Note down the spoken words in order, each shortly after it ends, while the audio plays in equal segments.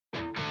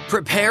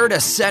Prepare to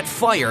set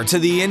fire to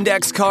the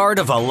index card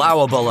of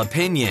allowable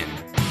opinion.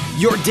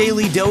 Your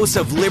daily dose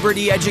of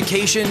liberty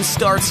education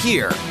starts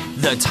here.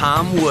 The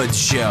Tom Woods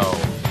Show.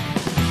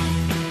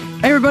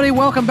 Hey, everybody.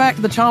 Welcome back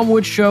to The Tom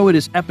Woods Show. It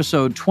is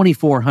episode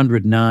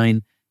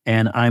 2409,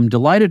 and I'm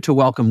delighted to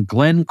welcome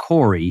Glenn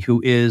Corey,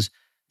 who is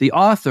the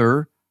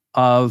author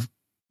of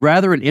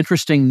rather an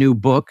interesting new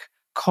book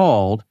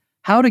called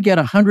How to Get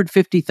a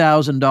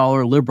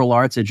 $150,000 Liberal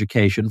Arts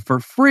Education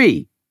for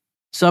Free.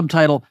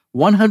 Subtitle,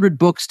 100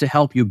 Books to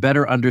Help You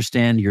Better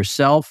Understand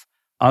Yourself,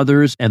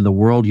 Others, and the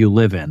World You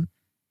Live In.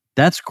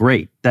 That's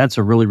great. That's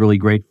a really, really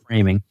great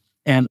framing.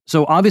 And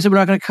so obviously we're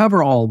not going to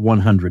cover all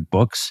 100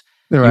 books.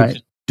 Right. You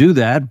can do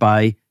that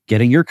by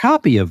getting your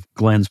copy of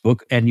Glenn's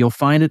book, and you'll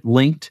find it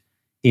linked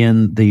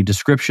in the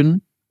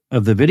description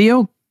of the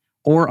video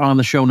or on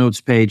the show notes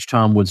page,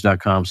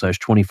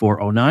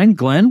 tomwoods.com/2409.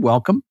 Glenn,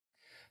 welcome.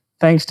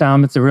 Thanks,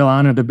 Tom. It's a real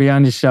honor to be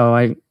on your show.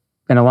 I've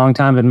been a long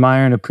time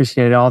admirer and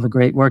appreciate all the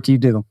great work you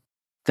do.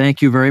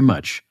 Thank you very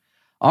much.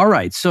 All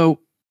right.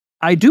 So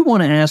I do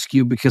want to ask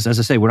you, because as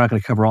I say, we're not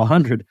going to cover all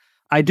 100.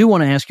 I do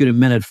want to ask you in a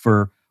minute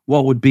for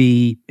what would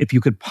be, if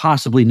you could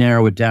possibly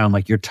narrow it down,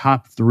 like your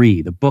top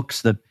 3, the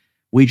books that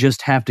we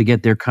just have to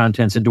get their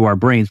contents into our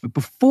brains. But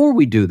before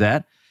we do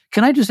that,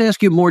 can I just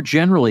ask you more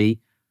generally,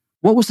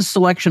 what was the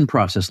selection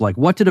process like?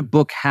 What did a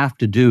book have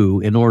to do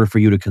in order for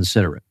you to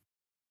consider it?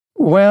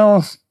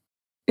 Well,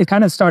 it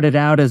kind of started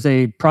out as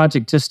a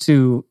project just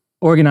to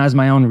organize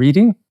my own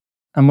reading.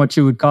 I'm what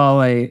you would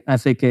call a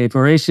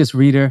voracious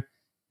reader.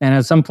 And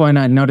at some point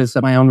I noticed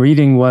that my own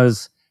reading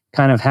was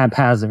kind of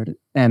haphazard.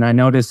 And I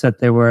noticed that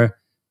there were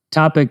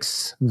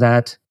topics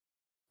that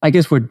I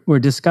guess were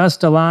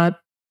discussed a lot,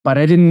 but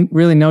I didn't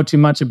really know too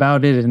much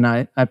about it. And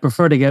I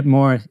prefer to get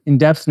more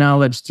in-depth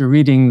knowledge through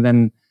reading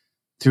than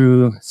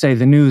through, say,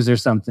 the news or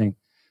something.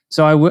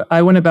 So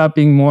I went about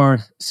being more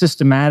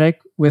systematic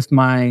with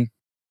my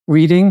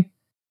reading.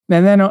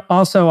 And then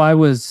also I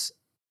was,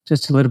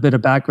 just a little bit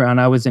of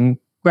background, I was in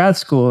grad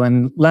school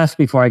and left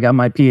before I got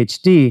my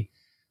PhD.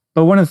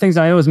 But one of the things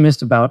I always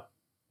missed about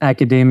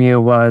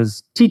academia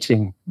was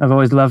teaching. I've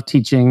always loved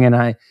teaching, and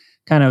I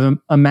kind of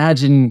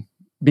imagine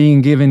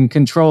being given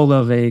control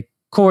of a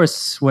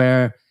course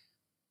where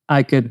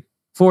I could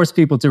force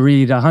people to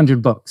read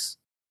 100 books.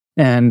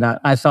 And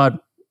I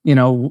thought,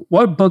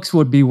 what books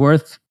would be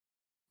worth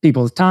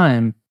people's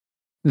time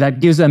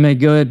that gives them a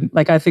good,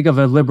 like I think of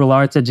a liberal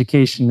arts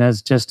education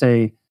as just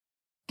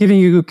giving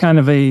you kind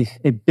of a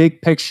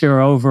big picture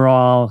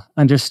overall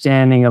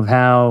understanding of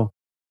how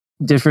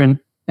different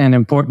and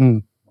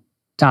important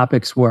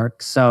topics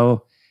work.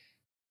 So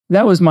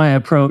that was my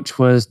approach,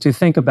 was to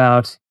think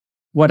about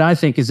what I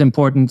think is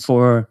important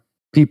for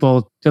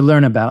people to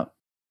learn about.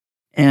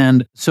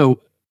 And so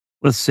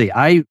let's see,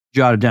 I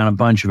jotted down a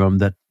bunch of them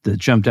that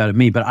jumped out at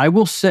me, but I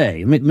will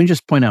say, let me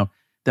just point out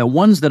that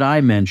ones that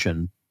I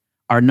mentioned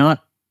are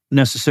not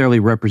necessarily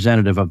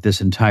representative of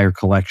this entire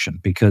collection,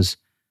 because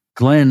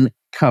Glenn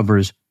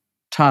covers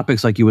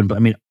topics like you would,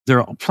 there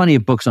are plenty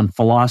of books on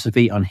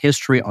philosophy, on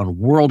history, on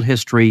world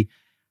history,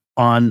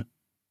 on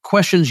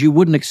questions you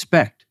wouldn't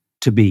expect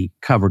to be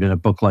covered in a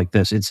book like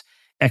this. It's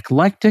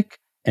eclectic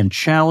and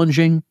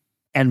challenging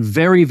and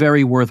very,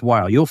 very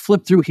worthwhile. You'll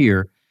flip through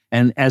here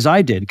and, as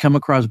I did, come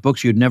across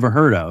books you'd never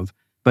heard of,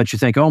 but you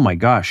think, oh my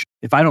gosh,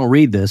 if I don't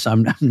read this,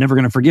 I'm never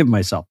going to forgive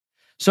myself.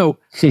 So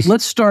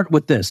let's start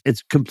with this.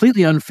 It's a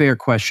completely unfair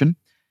question.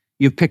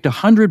 You've picked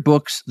 100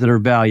 books that are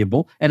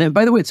valuable. And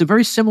by the way, it's a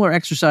very similar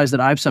exercise that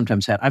I've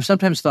sometimes had. I've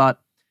sometimes thought,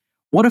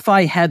 what if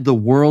I had the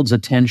world's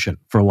attention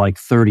for like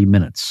 30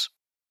 minutes?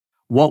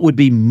 What would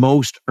be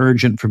most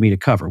urgent for me to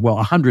cover? Well,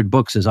 100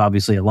 books is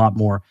obviously a lot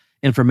more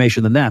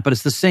information than that, but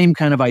it's the same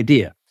kind of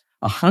idea.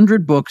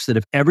 100 books that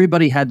if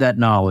everybody had that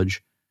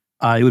knowledge,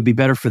 it would be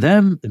better for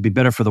them, it'd be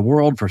better for the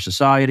world, for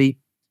society.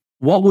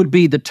 What would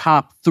be the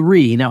top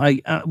 3? Now,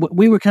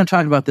 we were kind of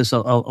talking about this a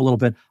little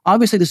bit.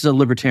 Obviously, this is a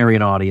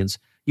libertarian audience.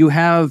 You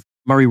have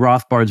Murray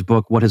Rothbard's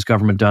book, What Has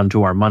Government Done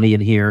to Our Money, in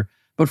here.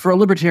 But for a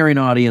libertarian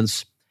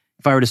audience,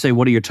 if I were to say,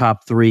 what are your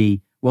top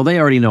 3? Well, they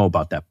already know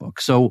about that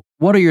book. So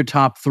what are your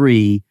top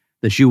 3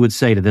 that you would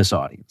say to this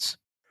audience?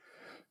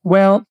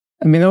 Well,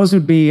 those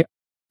would be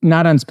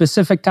not on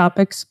specific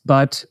topics,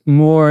 but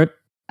more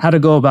how to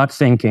go about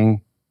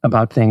thinking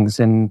about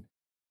things. And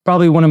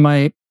probably one of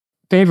my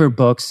favorite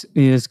books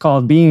is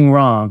called Being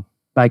Wrong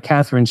by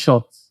Catherine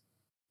Schultz.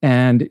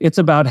 And it's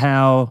about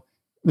how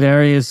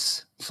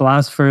various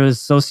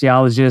philosophers,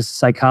 sociologists,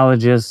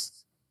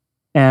 psychologists,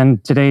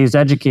 and today's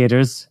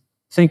educators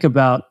think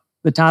about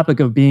the topic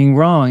of being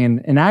wrong,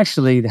 and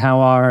actually how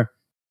our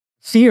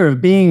fear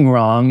of being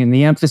wrong and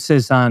the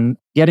emphasis on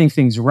getting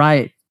things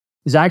right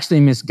is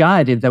actually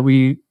misguided, that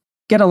we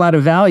get a lot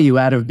of value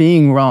out of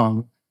being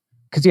wrong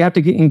because you have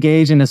to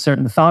engage in a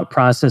certain thought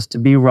process to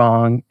be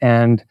wrong.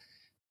 And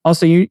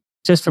also, you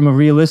just from a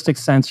realistic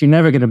sense, you're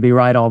never going to be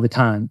right all the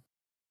time.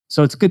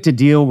 So it's good to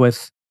deal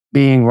with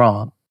being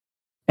wrong.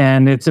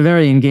 And it's a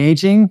very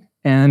engaging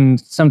and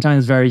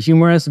sometimes very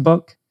humorous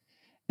book.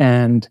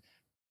 And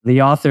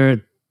the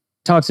author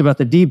talks about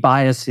the deep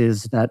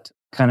biases that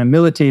kind of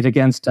militate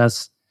against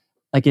us,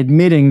 like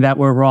admitting that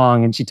we're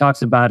wrong. And she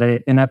talks about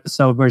an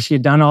episode where she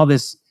had done all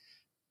this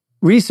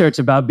research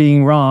about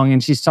being wrong,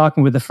 and she's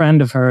talking with a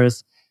friend of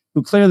hers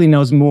who clearly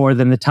knows more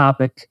than the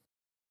topic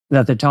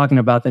that they're talking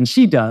about than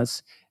she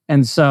does.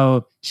 And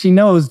so she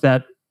knows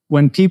that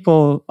when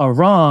people are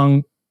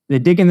wrong, they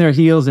dig in their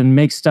heels and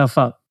make stuff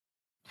up.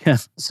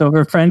 Yes. So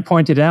her friend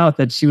pointed out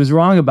that she was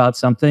wrong about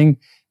something.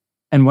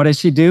 And what did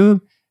she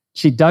do?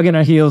 She dug in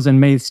her heels and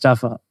made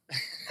stuff up.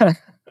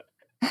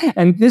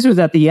 And this was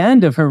at the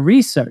end of her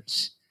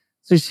research.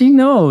 So she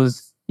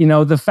knows,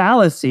 the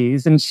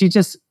fallacies, and she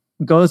just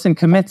goes and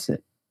commits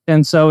it.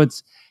 And so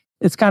it's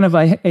kind of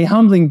a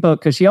humbling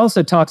book, because she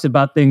also talks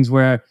about things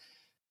where,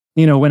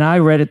 when I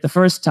read it the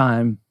first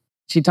time,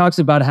 she talks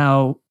about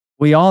how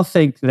we all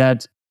think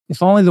that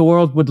if only the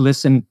world would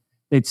listen,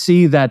 they'd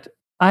see that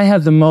I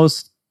have the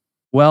most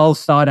well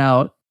thought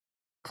out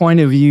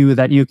point of view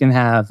that you can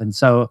have. And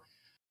so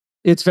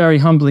it's very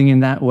humbling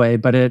in that way,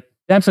 but it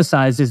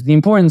emphasizes the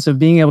importance of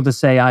being able to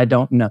say, I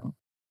don't know.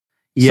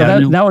 Yeah.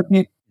 So that would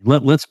be...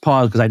 Let's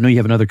pause, because I know you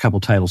have another couple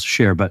titles to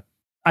share, but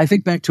I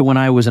think back to when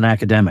I was an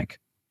academic,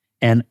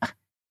 and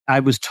I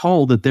was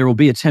told that there will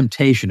be a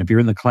temptation if you're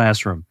in the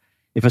classroom,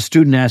 if a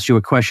student asks you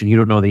a question you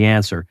don't know the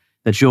answer,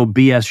 that you'll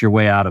BS your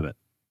way out of it,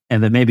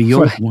 and that maybe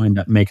you'll wind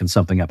up making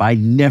something up. I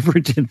never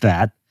did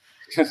that.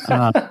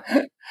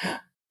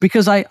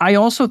 Because I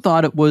also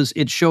thought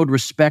it showed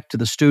respect to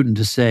the student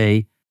to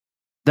say,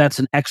 that's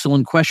an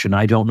excellent question.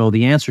 I don't know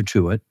the answer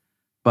to it,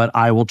 but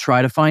I will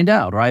try to find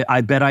out. Or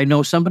I bet I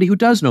know somebody who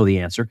does know the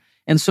answer.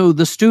 And so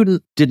the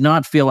student did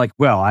not feel like,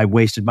 well, I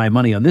wasted my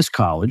money on this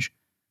college.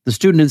 The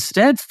student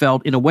instead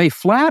felt, in a way,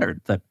 flattered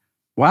that,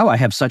 wow, I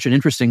have such an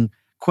interesting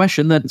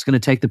question that it's going to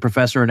take the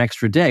professor an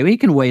extra day. He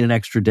can wait an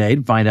extra day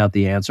to find out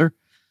the answer.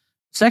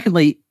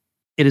 Secondly,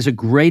 it is a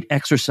great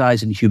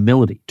exercise in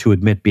humility to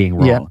admit being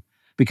wrong. Yeah.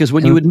 Because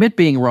when you admit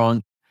being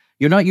wrong,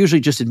 you're not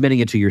usually just admitting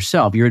it to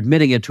yourself. You're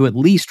admitting it to at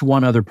least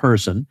one other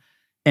person.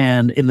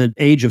 And in the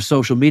age of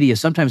social media,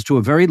 sometimes to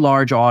a very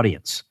large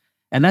audience.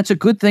 And that's a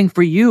good thing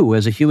for you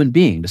as a human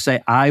being to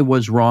say, I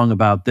was wrong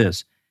about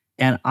this.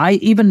 And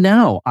even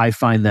now, I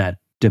find that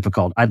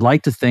difficult. I'd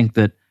like to think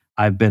that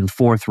I've been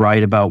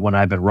forthright about when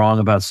I've been wrong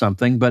about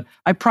something, but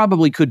I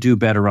probably could do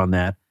better on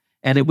that.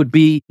 And it would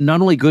be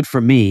not only good for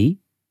me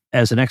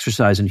as an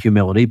exercise in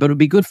humility, but it would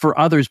be good for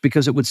others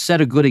because it would set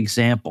a good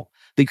example.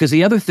 Because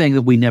the other thing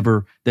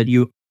that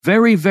you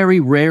very, very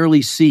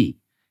rarely see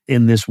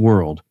in this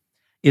world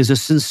is a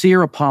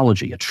sincere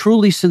apology, a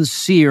truly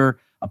sincere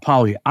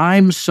apology.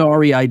 I'm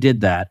sorry I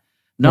did that.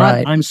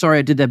 Not I'm sorry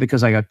I did that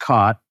because I got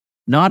caught.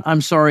 Not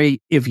I'm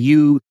sorry if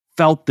you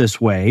felt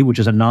this way, which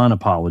is a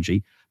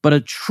non-apology, but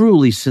a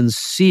truly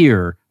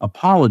sincere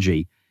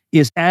apology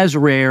is as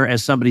rare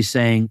as somebody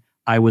saying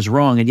I was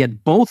wrong. And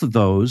yet both of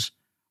those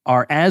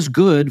are as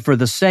good for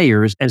the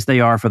sayers as they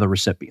are for the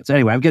recipients.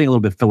 Anyway, I'm getting a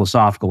little bit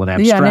philosophical and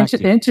abstract. Yeah,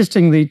 and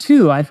interestingly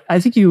too, I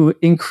think you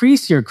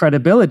increase your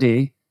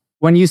credibility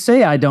when you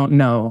say I don't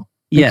know.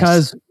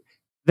 Because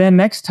then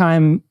next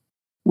time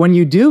when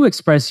you do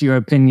express your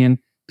opinion,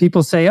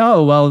 people say,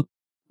 oh, well,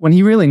 when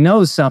he really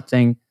knows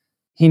something,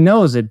 he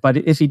knows it. But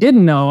if he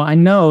didn't know, I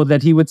know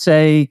that he would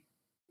say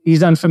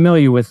he's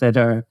unfamiliar with it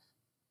or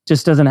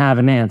just doesn't have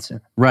an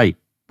answer. Right.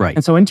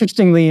 And so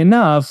interestingly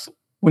enough,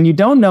 when you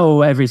don't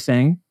know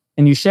everything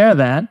and you share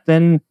that,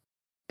 then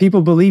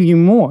people believe you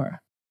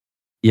more.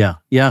 Yeah,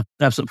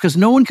 absolutely. Because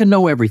no one can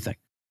know everything.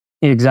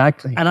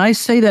 Exactly. And I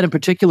say that in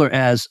particular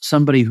as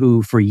somebody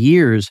who for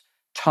years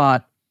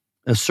taught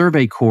a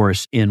survey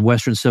course in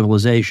Western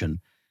civilization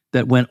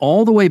that went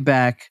all the way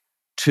back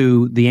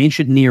to the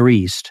ancient Near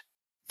East,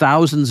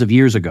 thousands of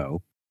years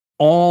ago,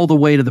 all the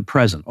way to the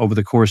present over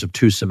the course of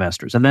 2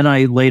 semesters. And then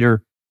I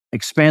later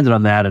expanded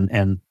on that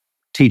and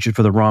teach it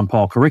for the Ron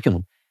Paul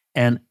curriculum.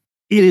 And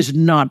it is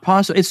not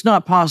possible. It's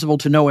not possible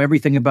to know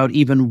everything about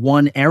even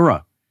one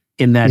era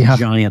in that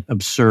giant,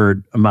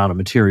 absurd amount of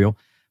material.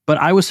 But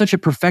I was such a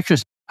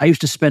perfectionist. I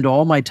used to spend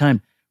all my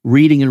time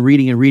reading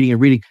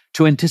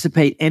to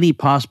anticipate any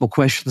possible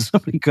questions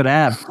somebody could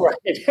have.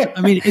 Right.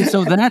 I mean, and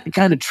so that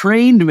kind of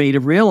trained me to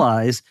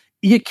realize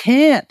you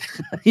can't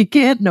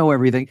know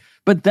everything.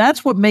 But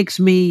that's what makes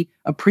me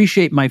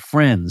appreciate my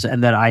friends,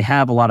 and that I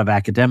have a lot of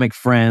academic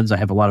friends. I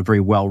have a lot of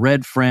very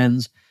well-read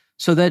friends,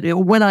 so that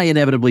when I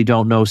inevitably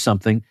don't know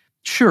something,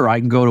 sure, I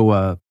can go to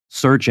a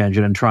search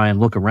engine and try and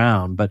look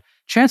around. But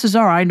chances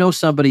are I know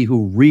somebody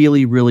who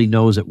really, really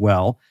knows it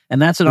well.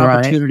 And that's an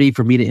opportunity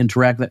for me to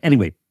interact with.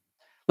 Anyway,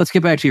 let's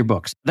get back to your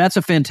books. That's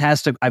a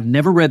fantastic, I've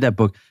never read that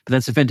book, but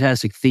that's a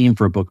fantastic theme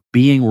for a book,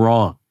 being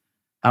wrong.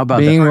 How about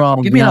being that?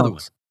 wrong? Give me another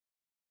one.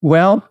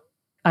 Well,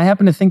 I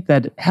happen to think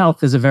that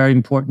health is a very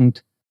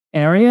important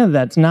area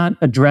that's not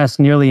addressed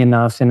nearly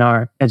enough in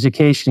our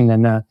education.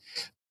 And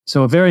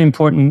so a very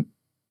important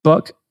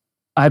book,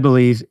 I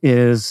believe,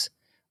 it's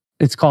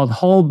called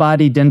Whole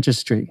Body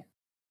Dentistry,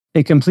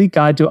 a complete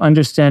guide to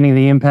understanding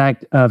the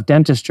impact of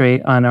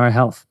dentistry on our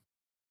health.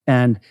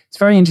 And it's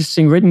very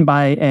interesting, written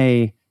by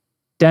a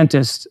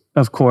dentist,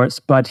 of course,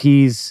 but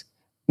and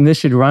this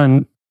should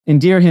run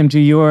endear him to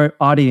your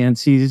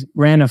audience, he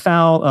ran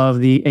afoul of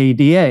the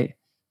ADA,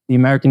 the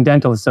American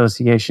Dental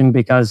Association,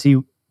 because he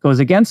goes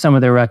against some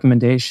of their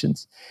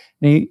recommendations.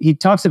 And he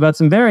talks about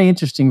some very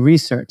interesting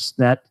research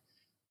that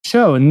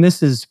show, and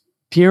this is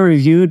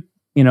peer-reviewed,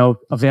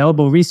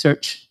 available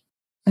research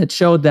that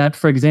showed that,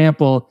 for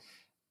example,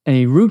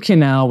 a root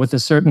canal with a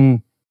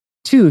certain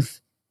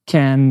tooth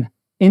can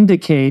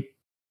indicate,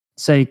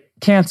 say,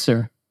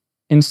 cancer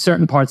in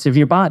certain parts of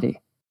your body.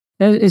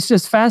 It's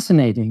just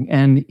fascinating.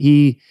 And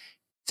he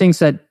thinks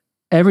that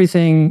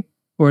everything,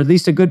 or at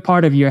least a good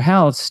part of your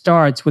health,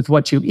 starts with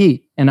what you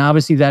eat. And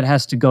obviously that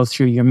has to go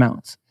through your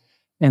mouth.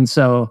 And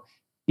so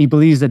he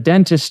believes that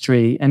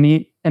dentistry,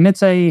 and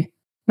it's a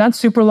not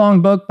super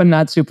long book, but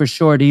not super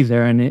short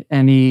either.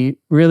 And he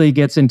really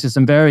gets into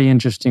some very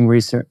interesting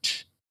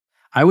research.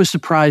 I was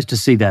surprised to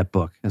see that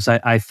book, as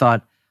I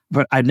thought,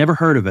 but I'd never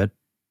heard of it.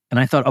 And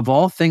I thought of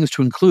all things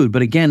to include.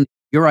 But again,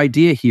 your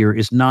idea here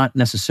is not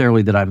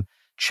necessarily that I'm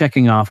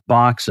checking off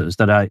boxes,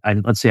 that I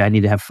let's say I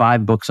need to have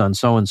 5 books on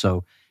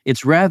so-and-so.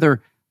 It's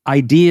rather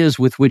ideas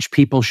with which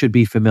people should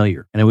be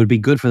familiar. And it would be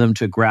good for them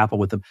to grapple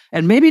with them.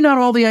 And maybe not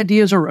all the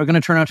ideas are going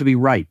to turn out to be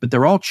right, but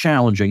they're all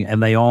challenging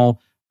and they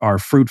all are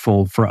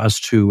fruitful for us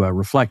to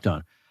reflect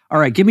on. All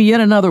right, give me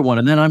yet another one,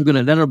 and then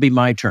it'll be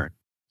my turn.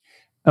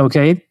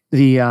 Okay.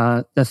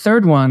 The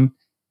third one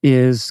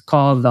is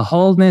called The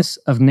Wholeness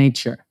of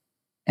Nature.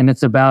 And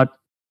it's about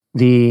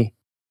the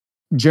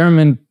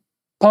German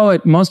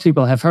poet. Most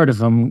people have heard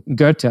of him,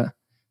 Goethe.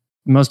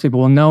 Most people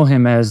will know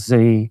him as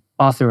the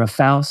author of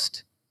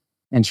Faust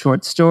and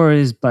short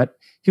stories, but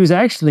he was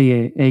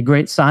actually a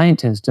great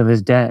scientist of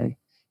his day.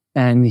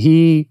 And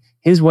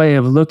his way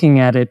of looking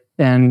at it,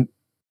 and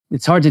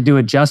it's hard to do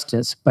it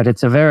justice, but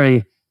it's a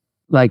very,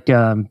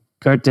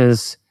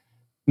 Goethe's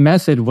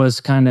method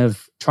was kind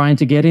of trying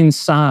to get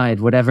inside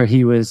whatever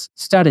he was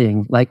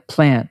studying, like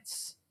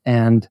plants.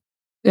 And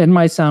it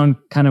might sound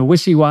kind of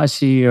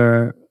wishy-washy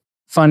or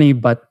funny,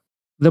 but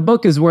the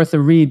book is worth a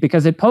read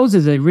because it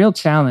poses a real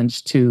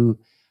challenge to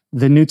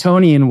the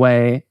Newtonian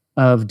way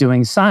of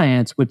doing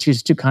science, which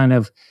is to kind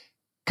of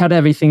cut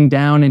everything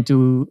down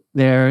into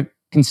their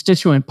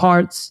constituent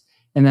parts.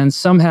 And then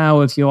somehow,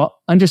 if you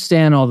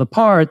understand all the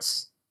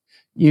parts,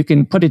 you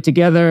can put it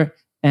together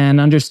and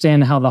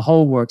understand how the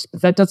whole works.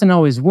 But that doesn't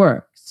always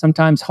work.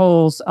 Sometimes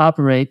wholes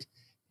operate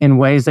in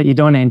ways that you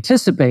don't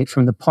anticipate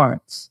from the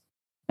parts.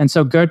 And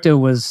so Goethe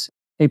was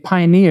a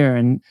pioneer,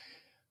 and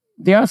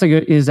the author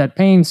is at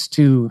pains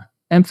to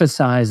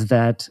emphasize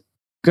that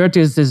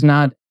Goethe's is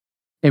not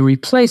a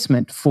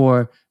replacement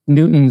for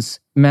Newton's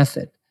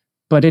method,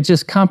 but it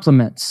just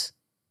complements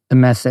the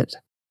method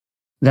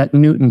that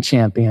Newton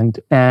championed.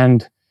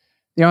 And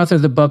the author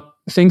of the book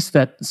thinks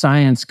that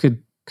science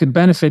could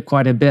benefit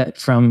quite a bit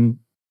from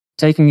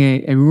taking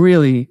a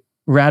really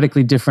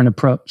radically different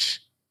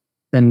approach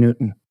than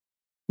Newton.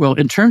 Well,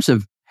 in terms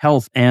of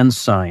health and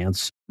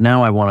science,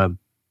 now I want to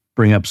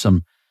bring up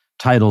some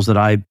titles that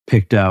I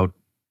picked out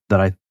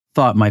that I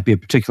thought might be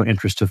of particular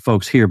interest to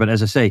folks here. But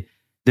as I say,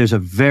 there's a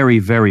very,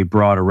 very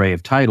broad array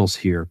of titles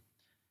here.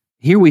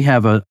 Here we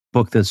have a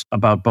book that's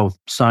about both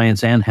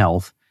science and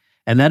health,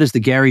 and that is the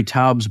Gary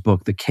Taubes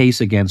book, The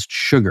Case Against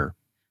Sugar.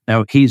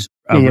 Now, he's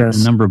written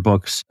a number of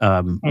books.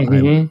 I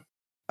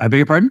beg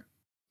your pardon?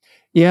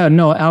 Yeah,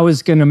 no, I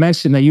was going to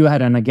mention that you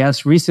had on a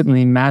guest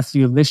recently,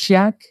 Matthew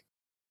Lysiak.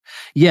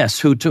 Yes,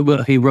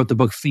 he wrote the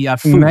book Fiat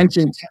Food.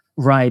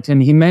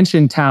 And he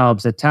mentioned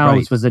Taubes, that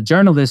Taubes was a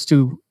journalist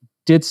who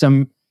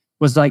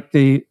was like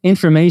the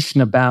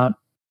information about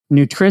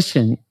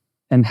nutrition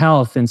and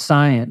health and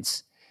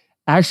science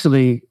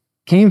actually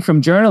came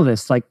from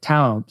journalists like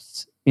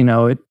Taubes.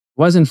 It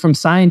wasn't from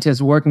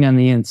scientists working on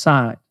the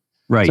inside.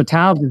 Right. So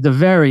Taubes is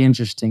very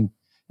interesting.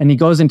 And he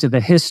goes into the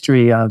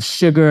history of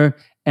sugar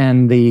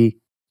and the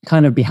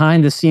kind of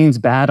behind the scenes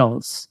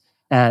battles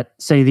at,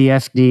 say, the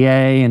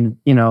FDA and,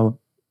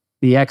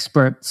 the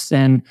experts.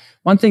 And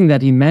one thing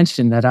that he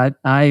mentioned that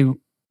I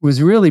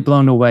was really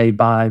blown away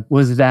by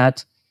was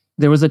that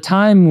there was a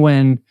time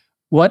when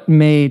what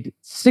made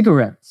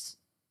cigarettes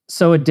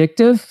so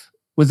addictive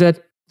was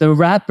that the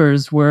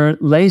wrappers were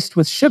laced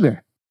with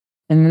sugar.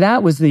 And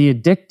that was the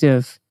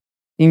addictive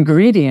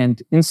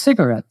ingredient in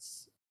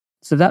cigarettes.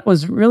 So that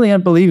was really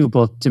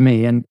unbelievable to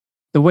me. And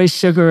the way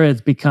sugar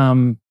has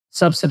become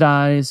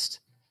subsidized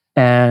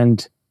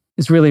and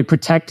is really a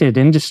protected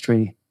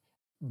industry.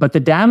 But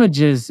the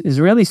damage is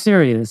really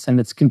serious, and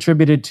it's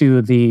contributed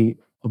to the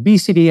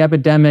obesity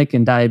epidemic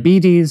and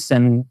diabetes.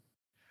 And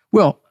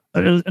well,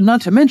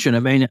 not to mention,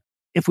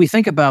 if we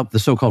think about the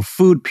so-called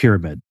food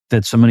pyramid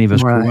that so many of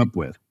us grew up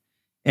with,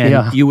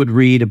 and you would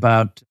read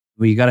about,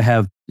 you got to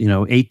have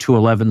 8 to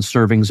 11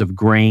 servings of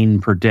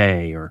grain per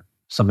day, or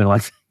something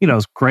like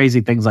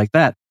crazy things like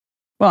that.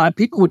 Well,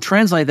 people would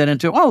translate that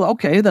into, oh,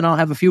 okay, then I'll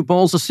have a few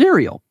bowls of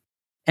cereal.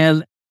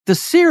 And the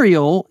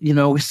cereal,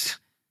 is,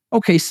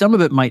 okay, some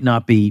of it might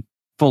not be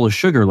full of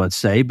sugar, let's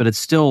say, but it's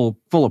still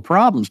full of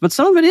problems. But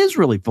some of it is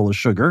really full of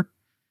sugar.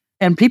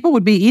 And people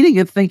would be eating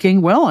it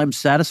thinking, well, I'm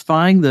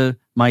satisfying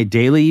my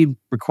daily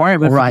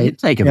requirement for the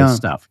intake of this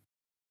stuff.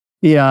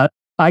 Yeah.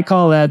 I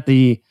call that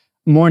the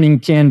morning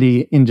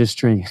candy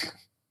industry,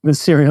 the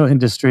cereal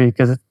industry,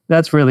 because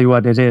that's really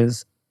what it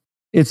is.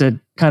 It's a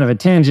kind of a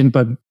tangent,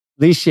 but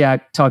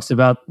Lishak talks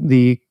about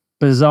the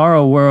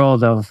bizarro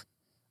world of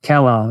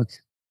Kellogg,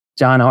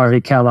 John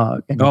Harvey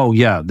Kellogg. Oh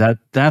yeah,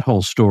 that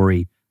whole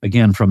story,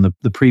 again, from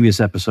the previous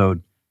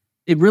episode,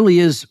 it really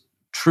is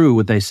true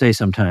what they say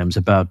sometimes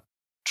about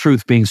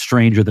truth being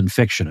stranger than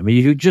fiction. I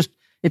mean,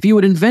 if you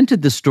had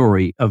invented the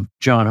story of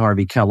John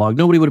Harvey Kellogg,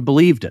 nobody would have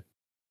believed it.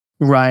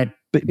 Right.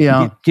 But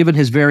Yeah. Given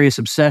his various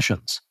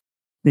obsessions.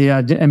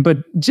 Yeah. But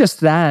just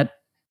that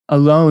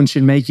alone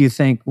should make you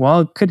think,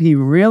 well, could he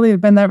really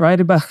have been that right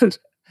about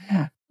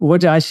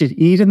what I should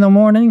eat in the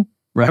morning?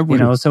 Right.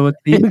 So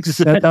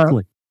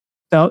Exactly.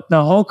 The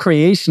whole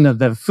creation of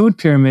the food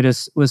pyramid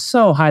was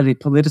so highly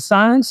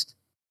politicized,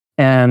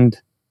 and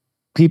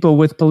people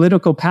with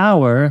political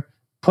power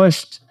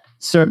pushed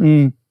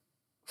certain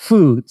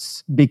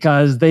foods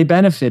because they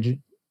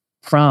benefited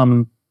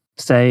from,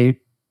 say,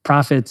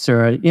 profits,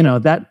 or,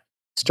 that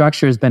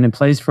structure has been in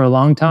place for a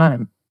long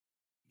time.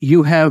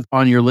 You have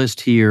on your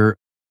list here,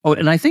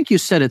 and I think you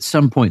said at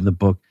some point in the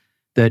book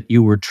that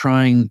you were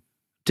trying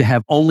to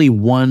have only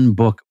one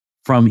book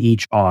from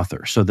each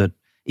author, so that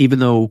even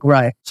though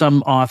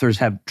some authors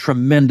have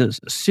a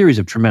series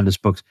of tremendous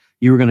books,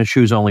 you were going to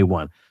choose only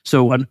one.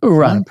 So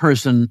one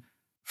person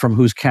from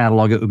whose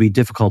catalog it would be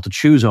difficult to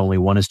choose only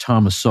one is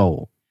Thomas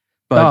Sowell.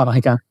 But oh my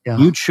God. Yeah.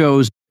 You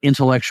chose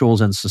Intellectuals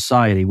and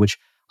Society, which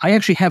I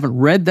actually haven't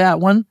read that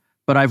one,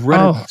 but I've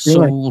read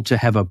Sowell to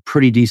have a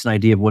pretty decent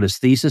idea of what his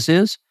thesis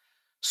is.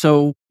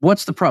 So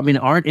what's the problem? I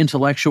mean, aren't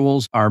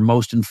intellectuals our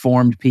most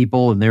informed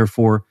people, and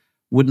therefore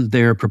wouldn't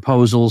their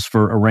proposals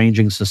for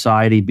arranging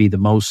society be the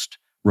most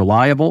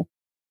reliable?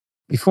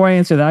 Before I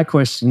answer that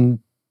question,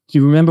 do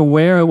you remember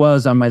where it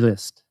was on my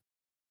list?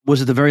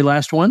 Was it the very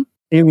last one?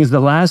 It was the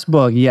last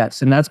book,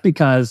 yes. And that's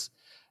because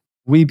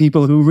we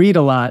people who read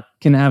a lot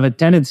can have a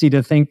tendency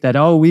to think that,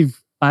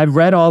 I've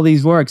read all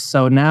these works,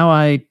 so now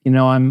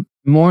I'm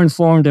more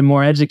informed and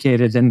more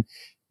educated.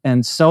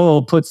 And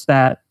Sowell puts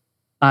that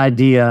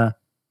idea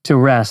to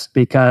rest,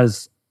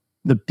 because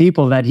the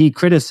people that he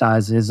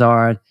criticizes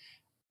are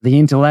the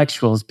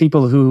intellectuals,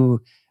 people who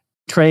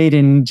trade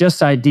in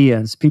just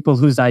ideas, people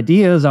whose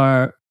ideas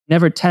are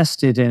never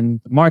tested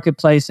in the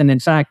marketplace. And in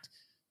fact,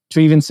 to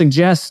even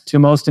suggest to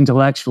most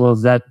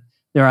intellectuals that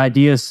their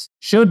ideas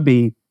should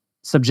be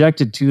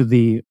subjected to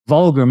the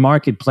vulgar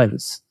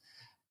marketplace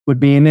would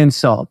be an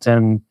insult.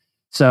 And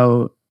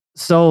so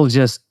Sowell,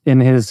 just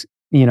in his,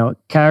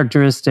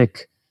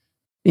 characteristic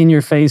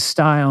in-your-face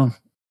style,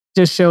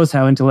 just shows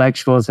how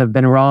intellectuals have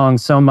been wrong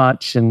so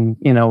much. And,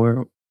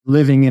 we're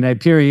living in a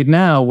period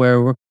now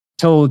where we're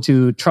told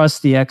to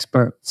trust the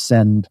experts.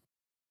 And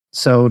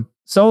so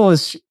Sowell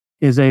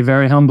is a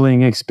very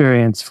humbling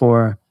experience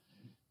for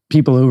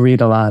people who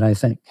read a lot, I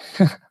think.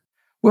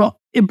 Well,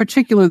 in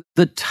particular,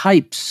 the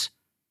types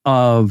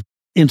of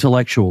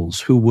intellectuals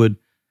who would,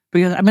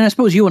 because I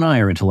suppose you and I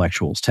are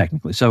intellectuals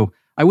technically. So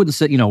I wouldn't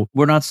say,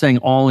 we're not saying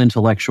all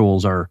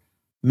intellectuals are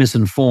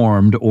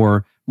misinformed,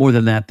 or more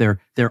than that, they're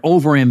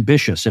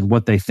overambitious in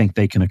what they think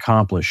they can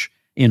accomplish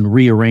in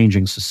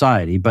rearranging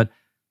society. But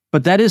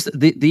that is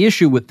the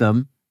issue with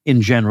them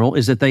in general,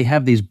 is that they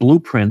have these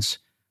blueprints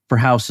for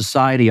how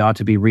society ought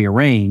to be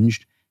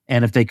rearranged.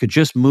 And if they could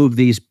just move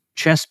these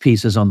chess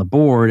pieces on the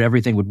board,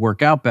 everything would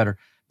work out better.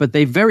 But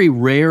they very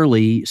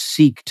rarely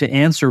seek to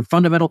answer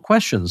fundamental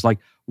questions like,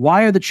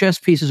 why are the chess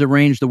pieces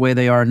arranged the way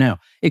they are now?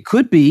 It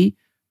could be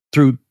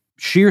through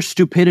sheer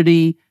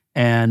stupidity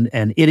and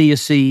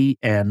idiocy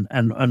and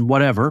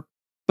whatever,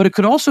 but it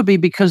could also be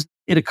because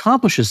it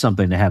accomplishes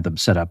something to have them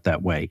set up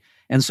that way.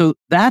 And so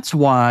that's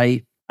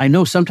why I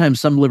know sometimes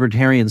some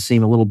libertarians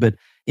seem a little bit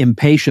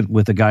impatient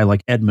with a guy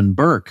like Edmund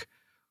Burke,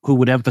 who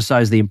would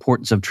emphasize the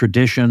importance of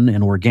tradition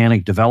and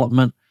organic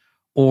development,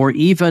 or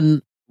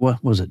even,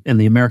 what was it, in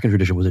the American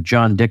tradition, was it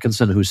John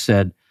Dickinson who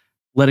said,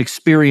 let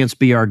experience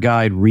be our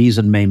guide,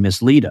 reason may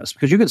mislead us?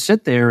 Because you could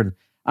sit there and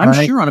I'm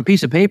sure on a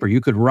piece of paper,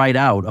 you could write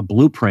out a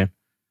blueprint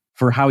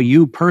for how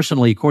you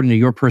personally, according to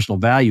your personal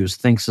values,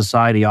 think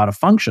society ought to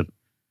function.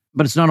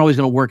 But it's not always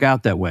going to work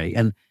out that way.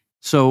 And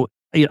so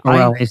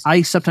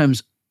I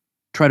sometimes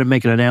try to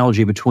make an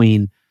analogy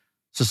between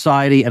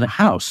society and a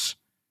house,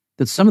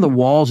 that some of the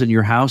walls in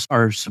your house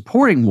are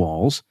supporting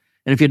walls.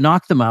 And if you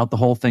knock them out, the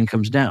whole thing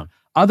comes down.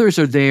 Others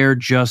are there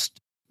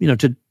just,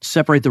 to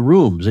separate the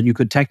rooms, and you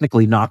could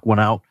technically knock one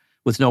out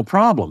with no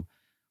problem.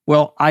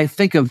 Well, I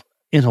think of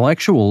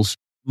intellectuals,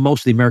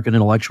 most of the American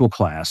intellectual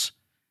class,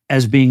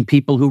 as being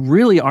people who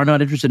really are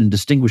not interested in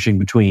distinguishing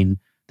between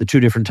the two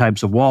different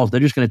types of walls. They're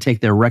just going to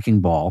take their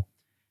wrecking ball.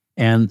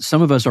 And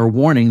some of us are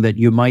warning that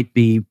you might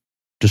be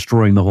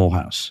destroying the whole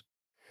house.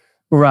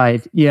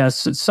 Right.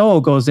 Yes.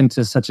 Sowell goes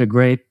into such a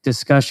great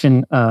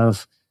discussion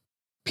of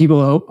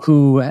people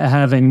who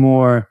have a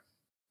more,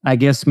 I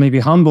guess, maybe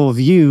humble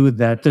view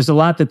that there's a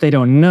lot that they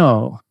don't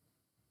know,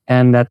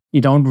 and that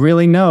you don't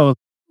really know.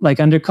 Like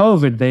under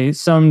COVID,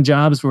 some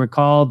jobs were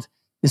called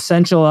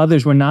essential,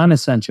 others were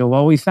non-essential.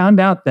 Well, we found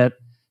out that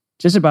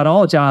just about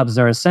all jobs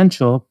are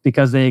essential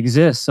because they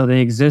exist. So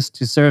they exist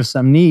to serve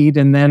some need.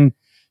 And then,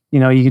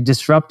 you could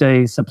disrupt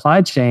a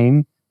supply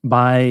chain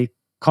by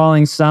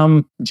calling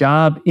some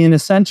job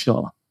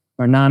inessential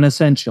or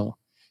non-essential.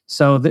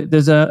 So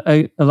there's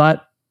a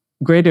lot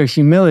greater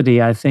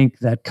humility, I think,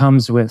 that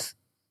comes with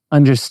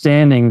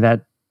understanding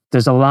that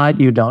there's a lot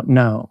you don't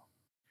know.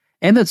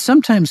 And that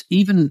sometimes,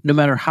 even no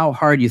matter how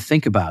hard you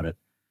think about it,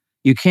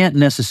 you can't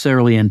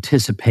necessarily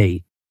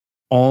anticipate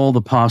all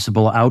the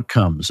possible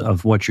outcomes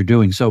of what you're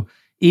doing. So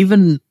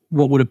even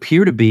what would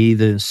appear to be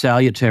the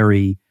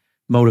salutary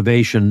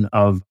motivation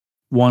of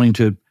wanting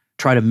to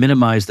try to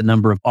minimize the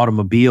number of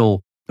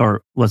automobile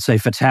or, let's say,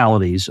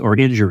 fatalities or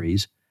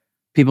injuries,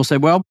 people say,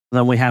 well,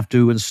 then we have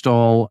to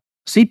install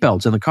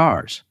seatbelts in the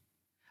cars.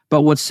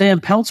 But what Sam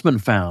Peltzman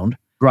found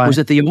was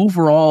that the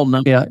overall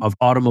number of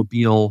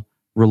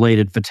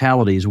automobile-related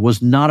fatalities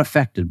was not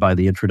affected by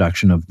the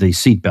introduction of the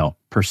seatbelt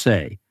per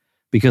se.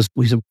 Because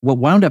we said what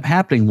wound up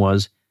happening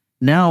was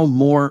now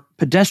more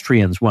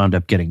pedestrians wound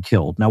up getting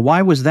killed. Now,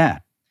 why was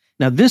that?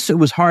 Now, it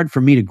was hard for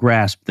me to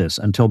grasp this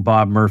until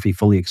Bob Murphy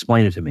fully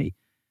explained it to me.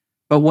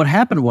 But what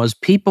happened was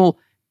people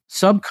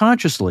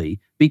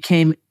subconsciously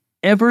became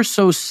ever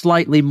so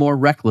slightly more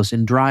reckless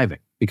in driving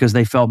because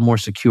they felt more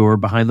secure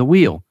behind the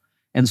wheel.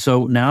 And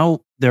so now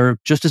there are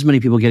just as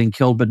many people getting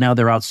killed, but now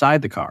they're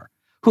outside the car.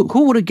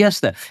 Who would have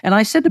guessed that? And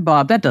I said to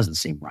Bob, that doesn't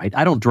seem right.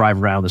 I don't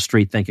drive around the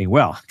street thinking,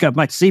 well, got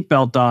my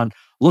seatbelt on,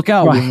 look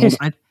out. Right.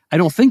 I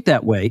don't think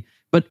that way,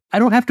 but I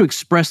don't have to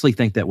expressly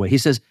think that way. He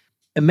says,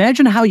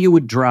 imagine how you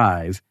would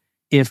drive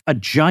if a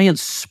giant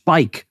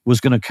spike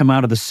was going to come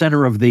out of the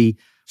center of the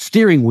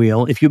steering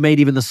wheel if you made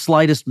even the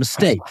slightest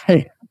mistake.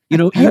 Right.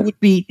 You would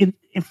be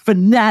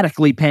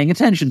fanatically paying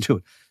attention to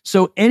it.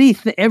 So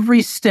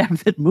every step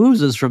that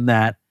moves us from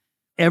that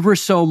ever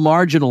so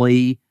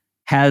marginally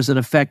has an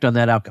effect on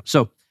that outcome.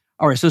 So,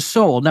 all right, so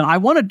Soul. Now,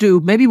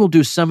 maybe we'll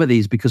do some of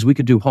these because we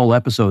could do whole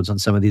episodes on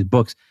some of these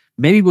books.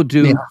 Maybe we'll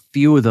do a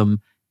few of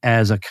them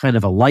as a kind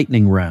of a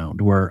lightning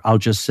round where I'll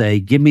just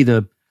say,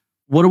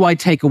 what do I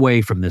take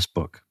away from this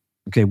book?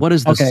 Okay, what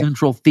is the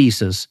central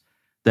thesis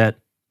that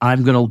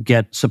I'm going to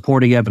get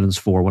supporting evidence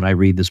for when I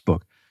read this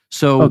book?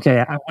 So, okay,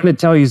 I want to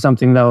tell you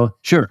something though.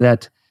 Sure.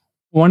 That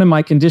one of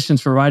my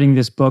conditions for writing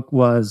this book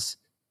was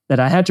that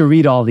I had to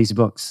read all these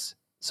books.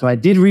 So I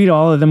did read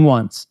all of them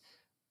once,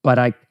 but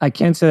I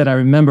can't say that I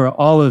remember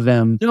all of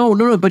them.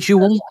 No, but you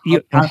won't.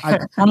 I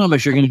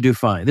promise you're going to do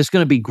fine. This is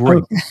going to be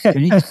great.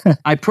 Okay? This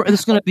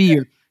is going to be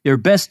your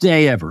best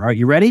day ever. Are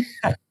you ready?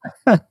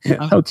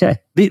 Okay.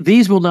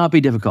 These will not be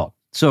difficult.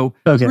 So,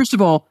 First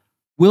of all,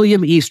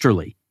 William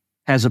Easterly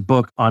has a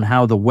book on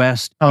how the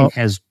West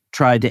has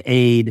tried to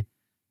aid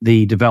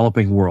the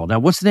developing world. Now,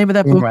 what's the name of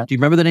that book? Right. Do you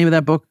remember the name of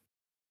that book?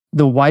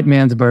 The White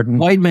Man's Burden.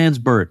 White Man's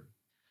Burden.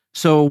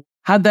 So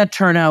how'd that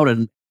turn out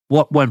and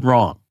what went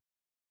wrong?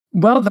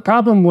 Well, the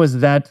problem was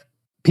that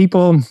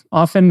people,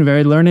 often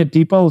very learned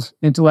people,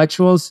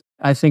 intellectuals,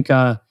 I think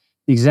the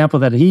example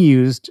that he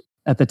used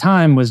at the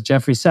time was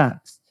Jeffrey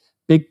Sachs.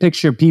 Big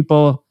picture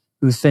people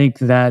who think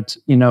that,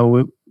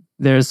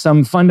 there's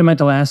some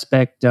fundamental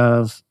aspect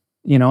of,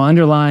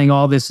 underlying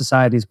all this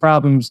society's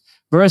problems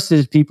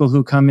versus people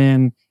who come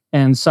in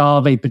and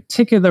solve a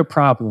particular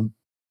problem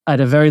at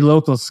a very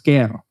local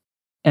scale.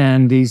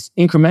 And these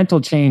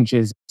incremental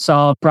changes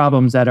solve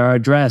problems that are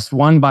addressed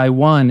one by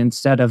one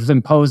instead of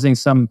imposing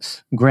some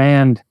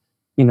grand,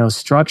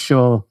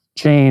 structural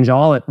change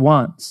all at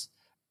once.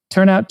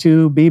 Turn out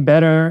to be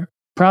better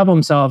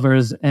problem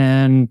solvers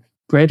and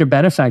greater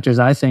benefactors,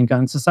 I think,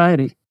 on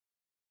society.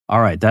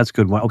 All right, that's a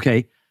good one.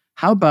 Okay,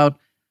 how about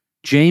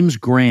James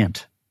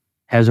Grant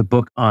has a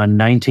book on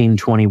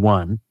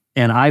 1921,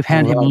 and I've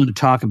had him on to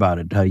talk about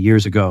it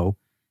years ago,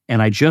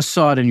 and I just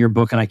saw it in your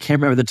book, and I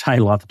can't remember the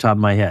title off the top of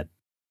my head.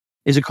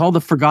 Is it called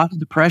The Forgotten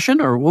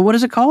Depression, or what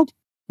is it called?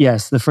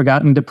 Yes, The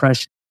Forgotten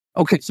Depression.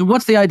 Okay, so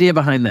what's the idea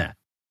behind that?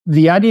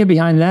 The idea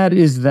behind that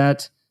is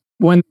that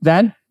when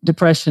that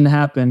depression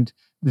happened,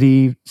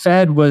 the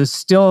Fed was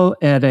still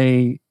at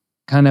a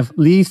kind of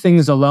leave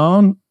things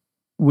alone.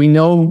 We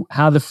know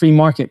how the free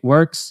market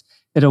works.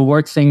 It'll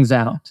work things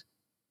out.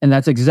 And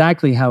that's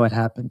exactly how it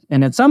happened.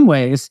 And in some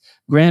ways,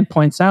 Grant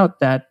points out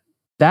that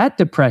that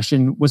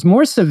depression was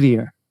more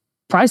severe.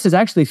 Prices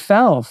actually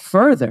fell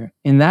further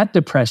in that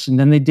depression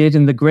than they did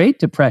in the Great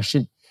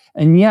Depression.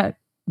 And yet,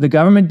 the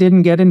government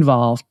didn't get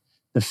involved.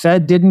 The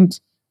Fed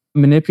didn't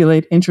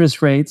manipulate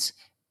interest rates,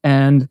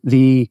 and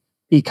the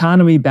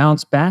economy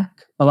bounced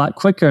back a lot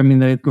quicker. I mean,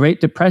 the Great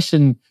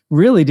Depression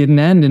really didn't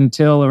end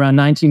until around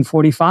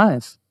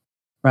 1945,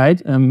 right?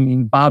 I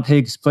mean, Bob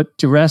Higgs put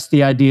to rest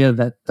the idea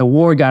that the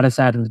war got us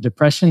out of the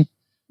Depression,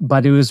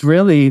 but it was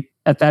really,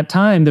 at that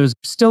time, there was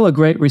still a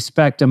great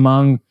respect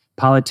among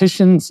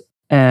politicians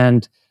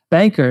and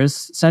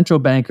bankers, central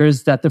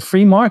bankers, that the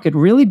free market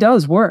really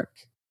does work.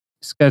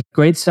 It's got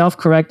great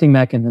self-correcting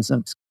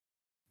mechanisms.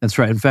 That's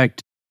right. In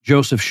fact,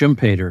 Joseph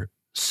Schumpeter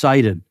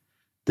cited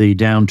the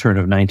downturn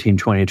of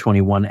 1920 to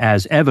 21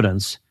 as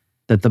evidence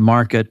that the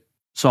market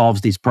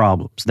solves these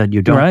problems, that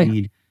you don't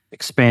need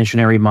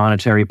expansionary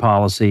monetary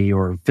policy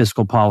or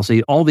fiscal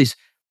policy, all these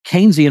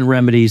Keynesian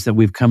remedies that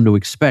we've come to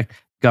expect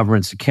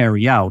governments to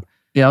carry out.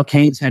 Yeah.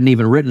 Keynes hadn't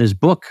even written his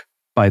book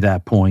by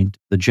that point,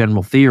 The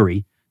General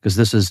Theory, because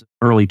this is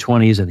early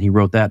 20s and he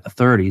wrote that in the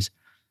 30s.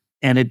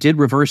 And it did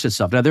reverse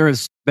itself. Now, there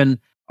has been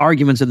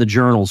arguments in the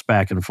journals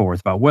back and forth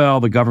about, well,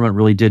 the government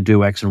really did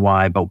do X and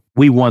Y, but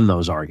we won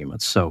those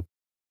arguments. So,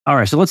 all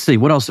right, so let's see.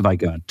 What else have I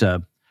got?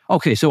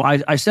 Okay, so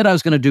I said I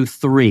was going to do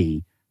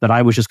 3 that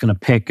I was just going to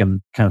pick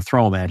and kind of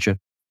throw them at you.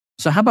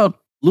 So how about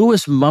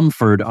Lewis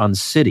Mumford on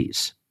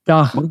cities?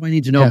 What do I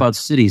need to know about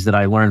cities that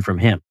I learned from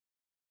him?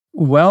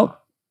 Well,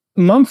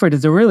 Mumford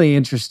is a really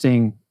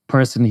interesting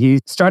person. He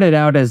started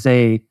out as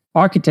a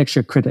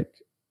architecture critic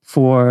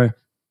for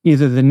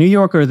either the New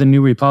Yorker or the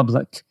New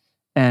Republic.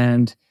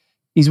 And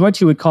he's what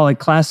you would call a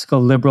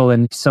classical liberal.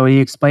 And so he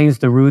explains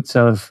the roots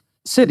of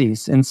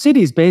cities. And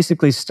cities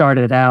basically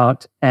started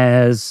out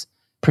as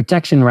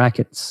protection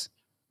rackets,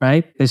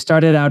 right? They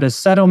started out as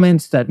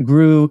settlements that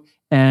grew.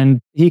 And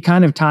he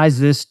kind of ties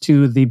this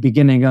to the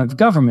beginning of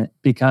government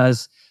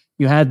because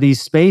you had these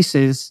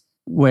spaces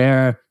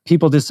where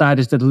people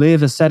decided to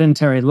live a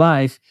sedentary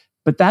life,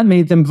 but that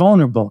made them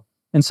vulnerable.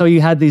 And so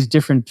you had these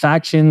different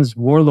factions,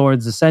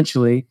 warlords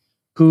essentially,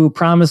 who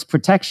promised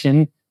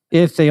protection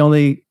if they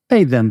only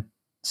paid them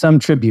some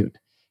tribute.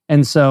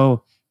 And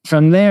so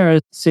from there,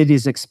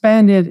 cities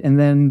expanded, and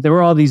then there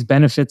were all these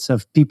benefits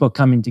of people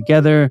coming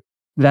together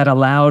that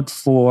allowed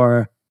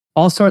for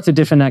all sorts of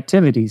different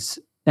activities,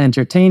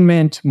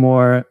 entertainment,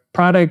 more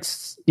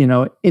products,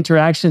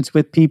 interactions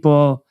with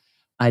people,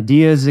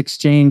 ideas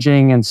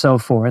exchanging, and so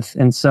forth.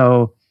 And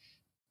so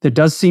there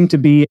does seem to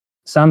be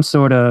some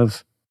sort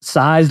of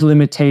size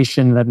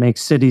limitation that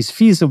makes cities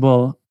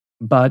feasible,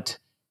 but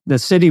the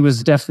city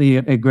was definitely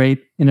a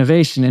great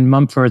innovation in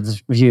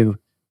Mumford's view.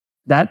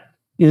 That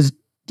is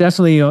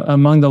definitely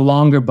among the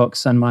longer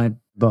books on my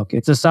book.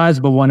 It's a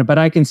sizable one, but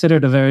I consider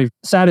it a very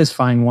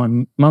satisfying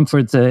one.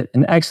 Mumford's an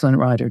excellent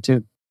writer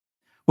too.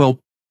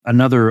 Well,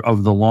 another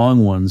of the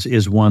long ones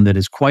is one that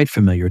is quite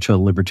familiar to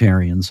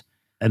libertarians,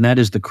 and that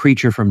is The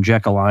Creature from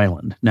Jekyll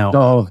Island.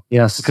 Now,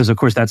 yes, because of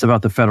course that's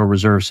about the Federal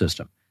Reserve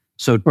System.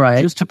 So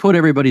just to put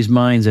everybody's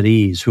minds at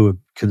ease who have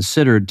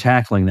considered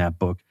tackling that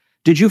book,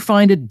 did you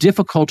find it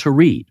difficult to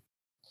read?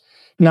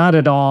 Not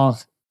at all.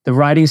 The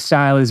writing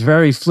style is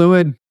very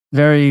fluid,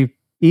 very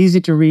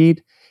easy to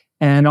read.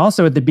 And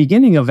also at the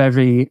beginning of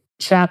every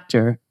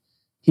chapter,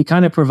 he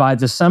kind of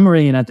provides a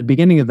summary. And at the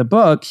beginning of the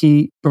book,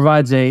 he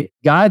provides a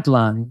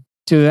guideline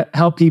to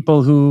help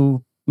people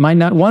who might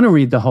not want to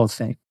read the whole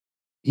thing.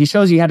 He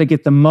shows you how to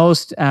get the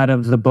most out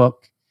of the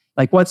book,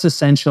 like what's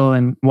essential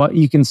and what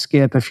you can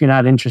skip if you're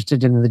not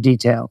interested in the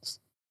details.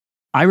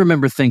 I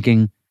remember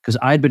thinking, because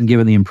I'd been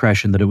given the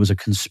impression that it was a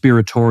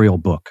conspiratorial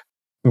book.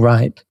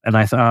 Right. And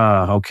I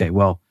thought, okay,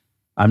 well,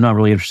 I'm not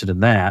really interested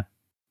in that.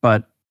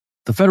 But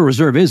the Federal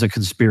Reserve is a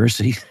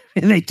conspiracy.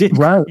 And they did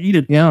create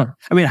it. Yeah.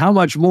 I mean, how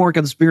much more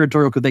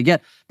conspiratorial could they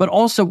get? But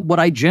also what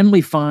I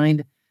generally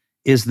find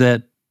is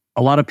that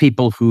a lot of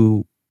people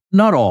who,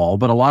 not all,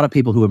 but a lot of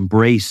people who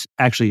embrace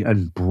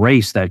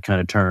that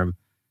kind of term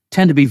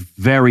tend to be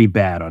very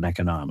bad on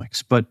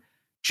economics. But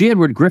G.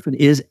 Edward Griffin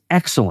is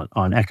excellent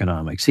on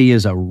economics. He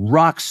is a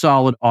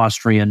rock-solid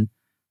Austrian.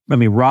 I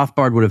mean,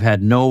 Rothbard would have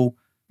had no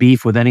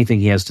beef with anything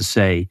he has to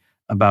say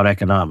about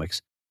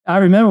economics. I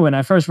remember when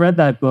I first read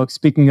that book,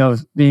 speaking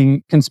of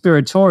being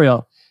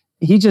conspiratorial,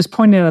 he just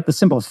pointed out the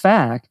simple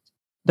fact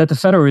that the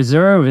Federal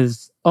Reserve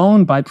is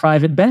owned by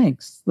private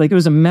banks. Like it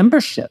was a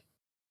membership.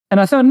 And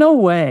I thought, no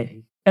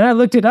way. And I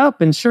looked it up,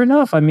 and sure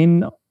enough, I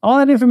mean, all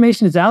that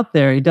information is out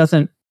there. He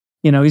doesn't,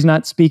 he's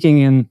not speaking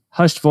in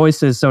hushed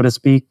voices, so to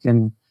speak.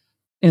 And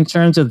in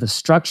terms of the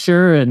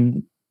structure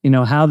and,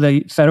 how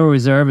the Federal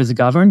Reserve is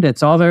governed,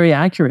 it's all very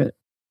accurate.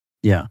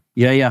 Yeah.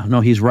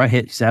 No, he's right.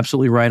 He's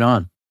absolutely right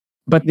on.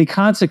 But the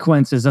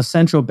consequences of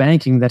central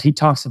banking that he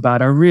talks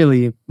about are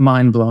really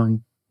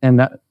mind-blowing.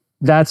 And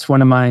that's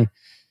one of my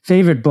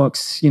favorite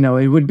books.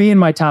 It would be in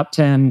my top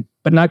 10,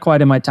 but not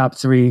quite in my top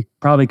 3,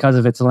 probably because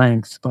of its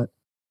length. But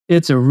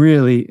it's a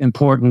really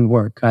important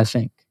work, I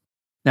think.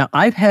 Now,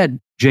 I've had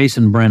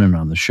Jason Brennan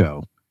on the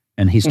show,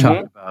 and he's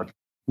talking about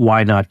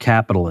Why Not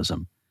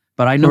Capitalism.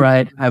 But I know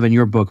you have in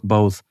your book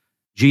both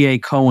G.A.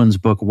 Cohen's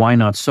book, Why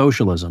Not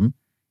Socialism,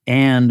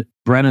 and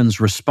Brennan's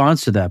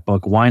response to that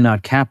book, Why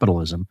Not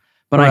Capitalism.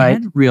 But I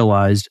hadn't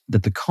realized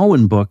that the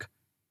Cohen book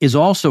is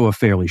also a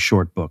fairly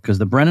short book, because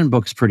the Brennan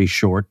book's pretty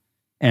short.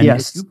 And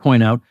as you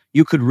point out,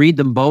 you could read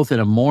them both in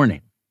a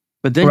morning.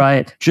 But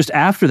then just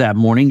after that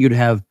morning, you'd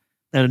have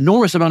an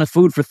enormous amount of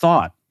food for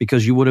thought,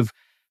 because you would have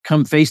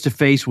come face to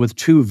face with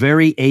two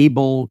very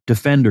able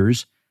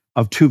defenders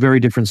of two very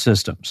different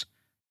systems.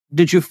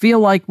 Did you feel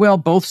like, well,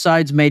 both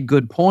sides made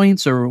good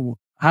points, or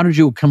how did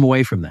you come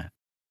away from that?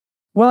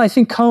 Well, I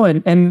think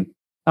Cohen, and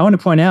I want to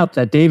point out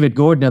that David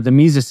Gordon of the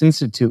Mises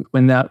Institute,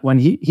 when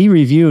he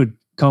reviewed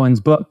Cohen's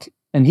book,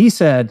 and he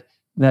said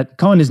that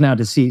Cohen is now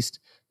deceased,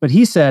 but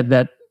he said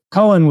that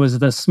Cohen was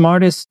the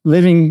smartest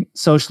living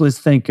socialist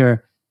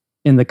thinker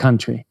in the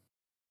country.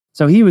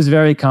 So he was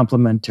very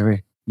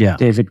complimentary,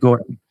 David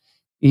Gordon.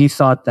 he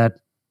thought that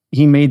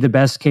he made the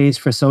best case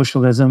for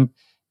socialism.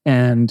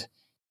 And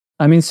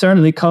I mean,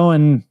 certainly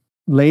Cohen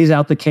lays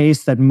out the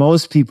case that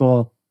most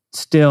people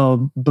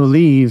still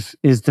believe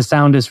is the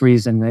soundest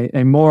reason,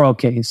 a moral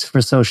case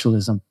for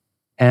socialism.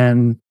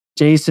 And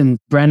Jason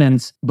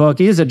Brennan's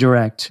book is a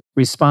direct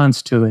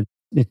response to it.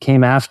 It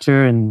came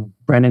after, and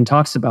Brennan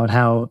talks about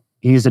how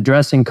he's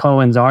addressing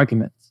Cohen's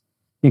arguments.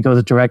 He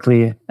goes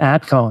directly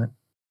at Cohen.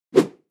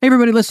 Hey,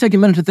 everybody, let's take a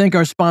minute to thank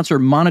our sponsor,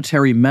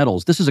 Monetary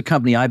Metals. This is a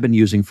company I've been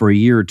using for a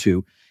year or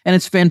two, and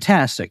it's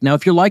fantastic. Now,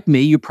 if you're like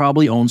me, you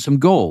probably own some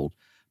gold.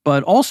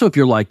 But also, if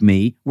you're like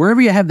me, wherever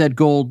you have that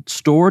gold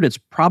stored, it's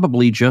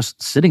probably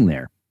just sitting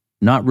there,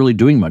 not really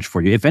doing much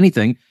for you. If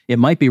anything, it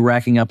might be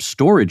racking up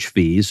storage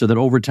fees so that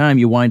over time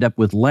you wind up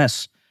with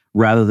less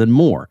rather than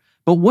more.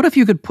 But what if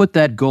you could put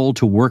that gold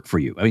to work for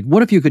you? I mean,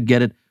 what if you could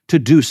get it to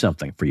do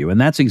something for you?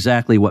 And that's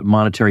exactly what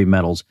Monetary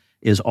Metals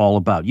is all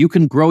about. You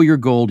can grow your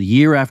gold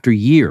year after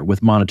year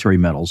with Monetary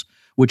Metals,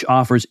 which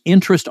offers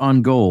interest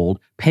on gold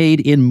paid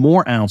in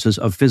more ounces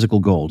of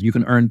physical gold. You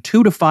can earn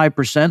 2 to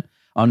 5%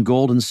 on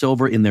gold and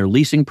silver in their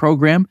leasing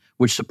program,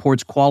 which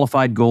supports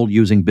qualified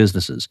gold-using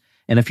businesses.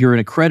 And if you're an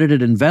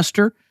accredited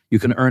investor, you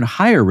can earn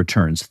higher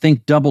returns,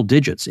 think double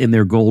digits, in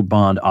their gold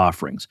bond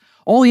offerings.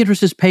 All the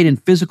interest is paid in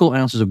physical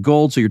ounces of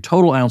gold, so your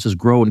total ounces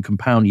grow and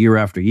compound year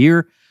after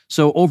year.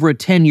 So over a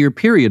 10-year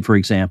period, for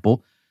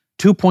example,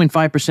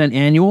 2.5%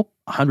 annual,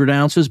 100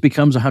 ounces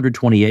becomes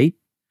 128.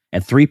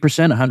 At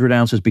 3%, 100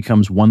 ounces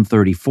becomes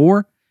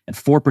 134. At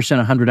 4%,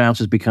 100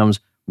 ounces becomes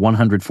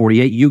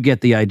 148. You get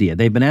the idea.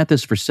 They've been at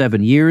this for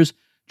 7 years.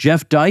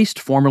 Jeff Deist,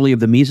 formerly of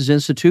the Mises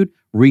Institute,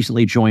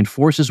 recently joined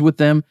forces with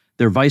them.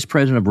 Their vice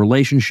president of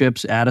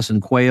relationships, Addison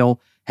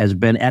Quayle, has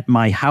been at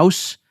my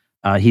house.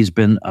 He's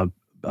been a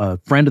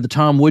friend of the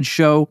Tom Woods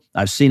Show.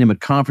 I've seen him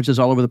at conferences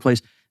all over the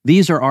place.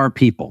 These are our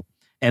people,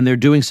 and they're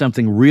doing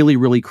something really,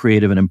 really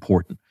creative and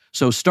important.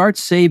 So start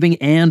saving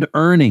and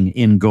earning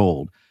in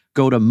gold.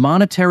 Go to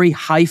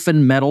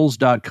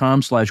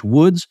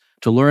monetary-metals.com/woods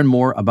to learn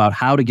more about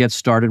how to get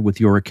started with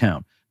your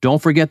account. Don't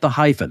forget the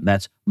hyphen.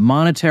 That's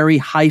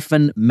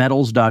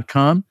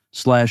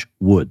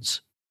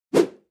monetary-metals.com/woods.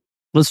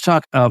 Let's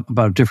talk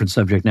about a different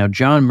subject now.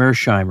 John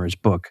Mearsheimer's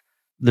book,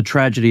 The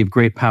Tragedy of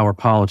Great Power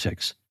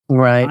Politics.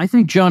 Right. I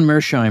think John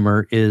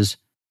Mearsheimer is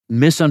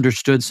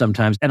misunderstood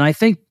sometimes, and I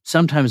think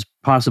sometimes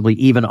possibly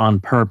even on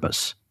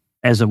purpose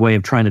as a way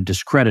of trying to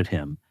discredit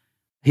him.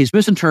 He's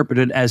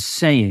misinterpreted as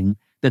saying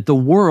that the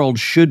world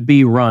should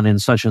be run in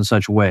such and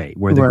such way,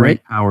 where the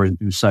great powers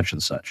do such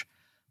and such.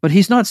 But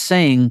he's not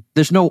saying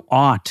there's no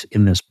ought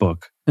in this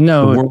book.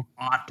 No. The world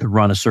ought to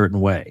run a certain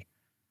way.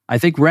 I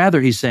think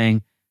rather he's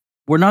saying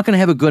we're not going to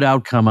have a good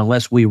outcome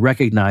unless we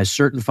recognize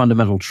certain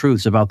fundamental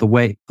truths about the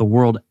way the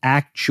world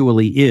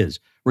actually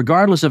is.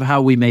 Regardless of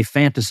how we may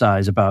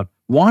fantasize about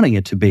wanting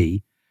it to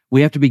be,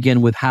 we have to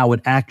begin with how it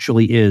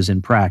actually is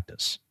in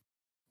practice.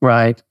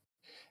 Right.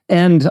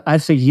 And I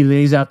think he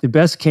lays out the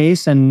best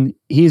case, and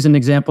he's an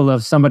example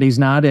of somebody who's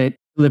not a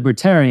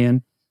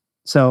libertarian.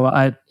 So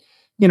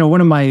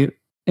one of my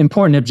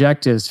important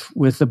objectives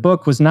with the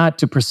book was not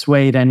to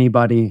persuade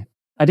anybody.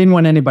 I didn't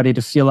want anybody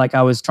to feel like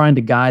I was trying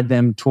to guide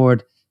them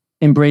toward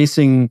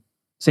embracing,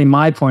 say,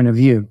 my point of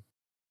view.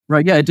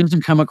 Right. Yeah, it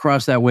doesn't come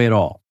across that way at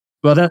all.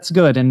 Well, that's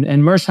good. And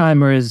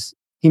Mearsheimer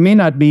he may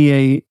not be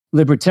a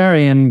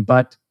libertarian,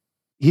 but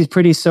he's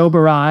pretty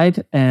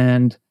sober-eyed,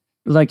 and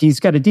he's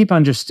got a deep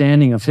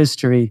understanding of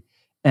history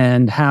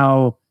and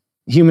how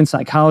human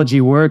psychology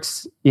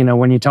works,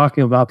 when you're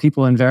talking about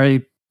people in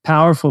very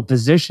powerful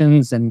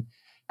positions and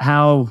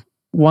how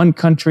one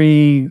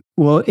country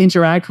will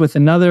interact with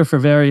another for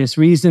various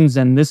reasons.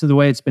 And this is the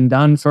way it's been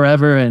done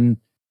forever. And,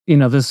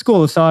 the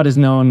school of thought is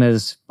known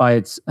as I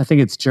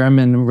think it's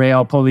German,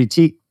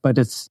 Realpolitik, but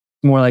it's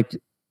more like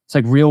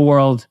real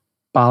world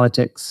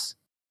politics.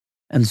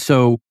 And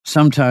so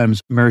sometimes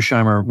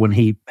Mearsheimer, when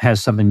he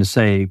has something to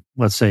say,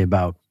 let's say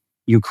about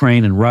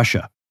Ukraine and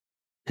Russia,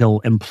 he'll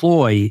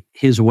employ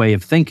his way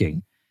of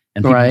thinking.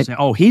 And people say,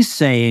 oh, he's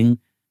saying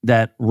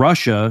that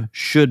Russia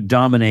should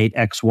dominate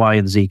X, Y,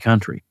 and Z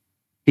country.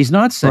 He's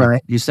not saying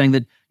that. He's saying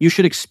that you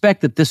should expect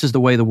that this is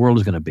the way the world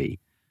is going to be,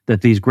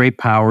 that these great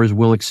powers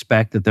will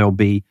expect that there'll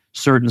be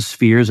certain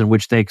spheres in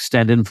which they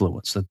extend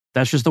influence.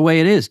 That's just the way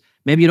it is.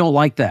 Maybe you don't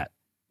like that,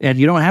 and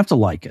you don't have to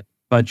like it,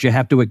 but you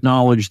have to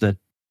acknowledge that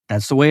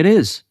that's the way it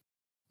is.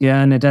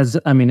 Yeah, and it has,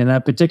 in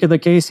that particular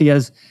case, he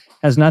has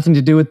nothing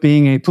to do with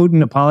being a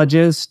Putin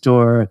apologist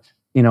or,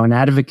 an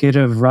advocate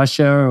of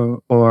Russia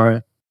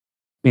or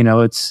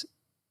it's,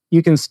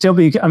 you can still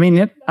be,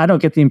 I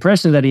don't get the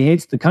impression that he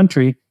hates the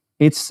country.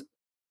 It's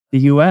the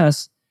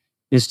US.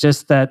 It's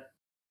just that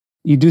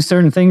you do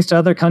certain things to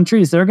other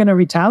countries, they're going to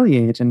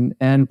retaliate.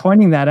 And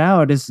pointing that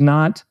out does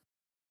not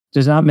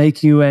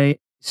make you a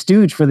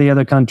stooge for the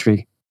other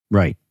country.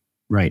 Right.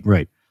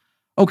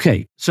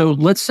 Okay, so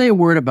let's say a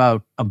word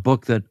about a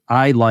book that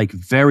I like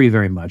very,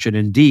 very much. And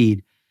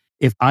indeed,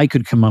 if I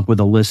could come up with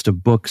a list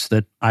of books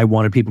that I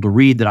wanted people to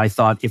read that I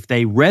thought if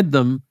they read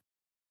them,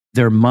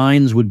 their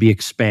minds would be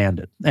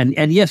expanded.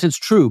 And yes, it's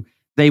true.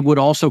 They would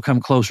also come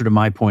closer to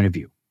my point of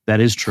view. That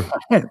is true.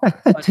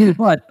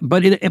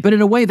 but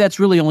in a way, that's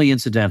really only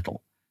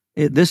incidental.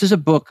 This is a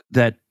book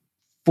that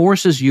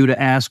forces you to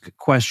ask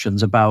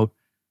questions about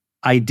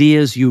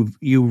ideas you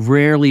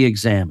rarely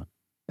examine,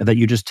 that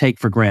you just take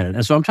for granted.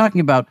 And so I'm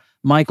talking about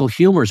Michael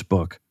Huemer's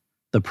book,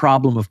 The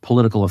Problem of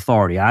Political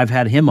Authority. I've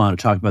had him on to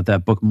talk about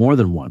that book more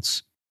than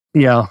once.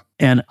 Yeah.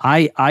 And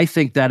I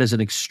think that is an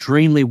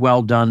extremely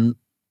well done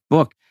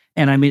book.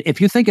 And I mean,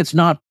 if you think it's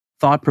not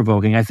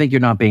thought-provoking, I think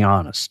you're not being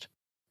honest.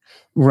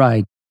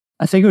 Right.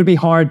 I think it would be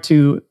hard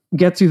to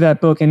get through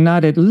that book and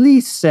not at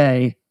least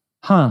say,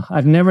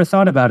 I've never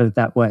thought about it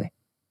that way.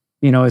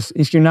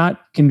 If you're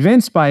not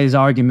convinced by his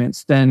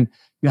arguments, then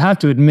you have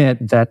to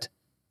admit that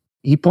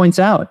he points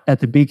out at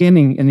the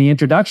beginning in the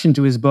introduction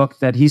to his book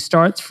that he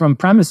starts from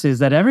premises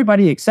that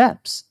everybody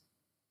accepts.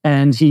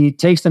 And he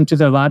takes them to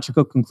their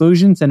logical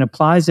conclusions and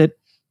applies it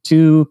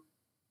to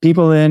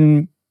people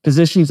in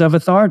positions of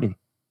authority.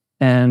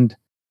 And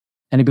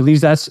he believes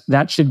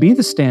that should be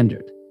the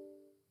standard.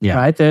 Yeah.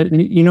 Right? That,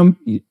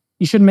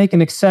 you should make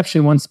an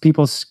exception once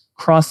people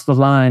cross the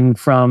line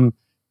from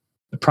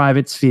the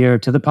private sphere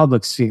to the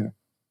public sphere.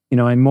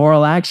 And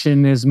moral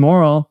action is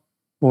moral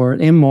or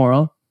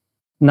immoral,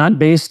 not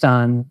based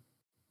on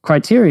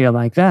criteria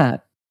like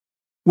that.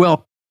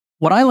 Well,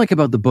 what I like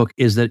about the book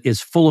is that it's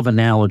full of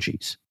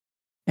analogies.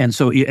 And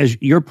so, as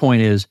your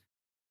point is,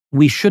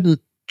 we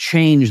shouldn't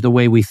change the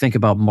way we think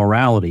about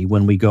morality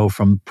when we go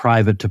from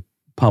private to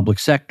public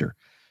sector.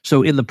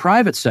 So in the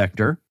private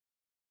sector,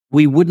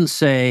 we wouldn't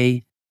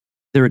say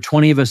there are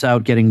 20 of us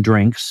out getting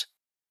drinks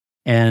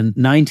and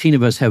 19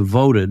 of us have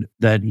voted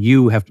that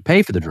you have to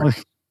pay for the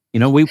drink.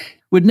 We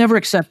would never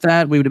accept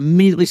that. We would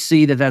immediately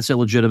see that that's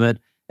illegitimate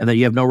and that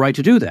you have no right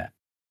to do that.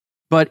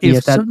 But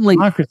if suddenly,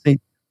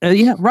 democracy.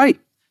 Yeah, right.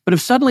 But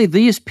if suddenly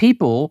these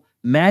people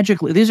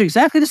magically, these are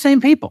exactly the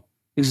same people,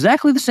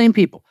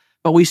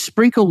 but we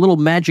sprinkle little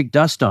magic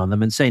dust on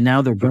them and say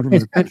now they're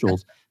government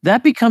officials,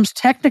 that becomes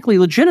technically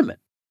legitimate.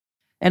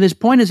 And his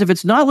point is, if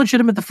it's not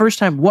legitimate the first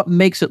time, what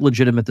makes it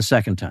legitimate the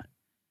second time?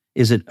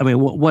 Is it,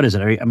 what is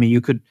it? I mean, you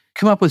could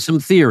come up with some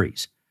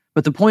theories,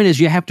 but the point is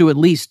you have to at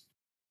least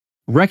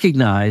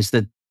recognize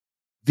that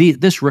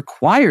this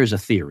requires a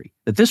theory,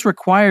 that this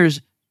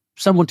requires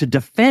someone to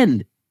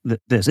defend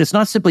this. It's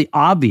not simply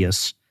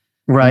obvious,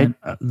 right?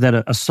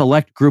 That a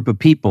select group of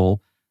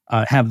people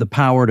have the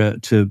power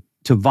to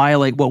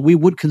violate what we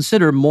would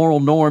consider moral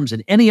norms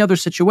in any other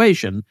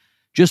situation,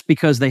 just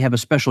because they have a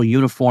special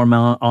uniform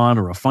on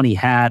or a funny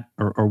hat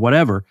or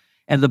whatever.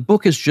 And the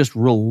book is just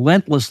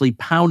relentlessly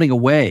pounding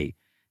away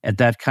at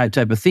that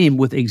type of theme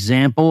with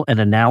example and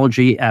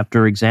analogy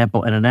after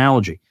example and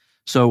analogy.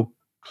 So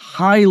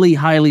highly,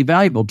 highly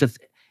valuable.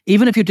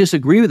 Even if you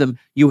disagree with him,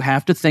 you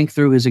have to think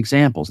through his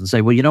examples and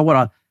say, well, you know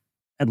what?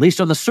 At least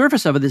on the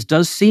surface of it, this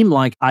does seem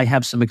like I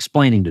have some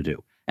explaining to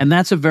do. And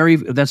that's a very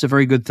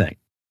good thing.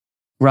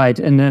 Right.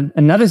 And then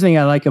another thing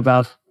I like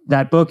about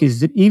that book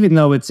is that even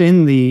though it's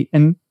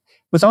and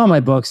with all my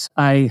books,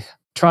 I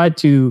tried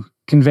to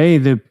convey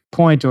the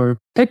point or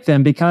pick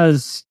them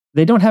because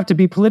they don't have to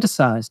be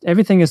politicized.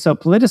 Everything is so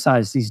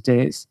politicized these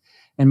days.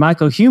 And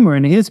Michael Huemer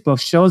in his book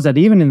shows that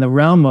even in the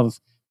realm of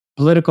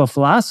political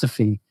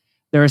philosophy,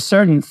 there are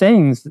certain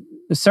things,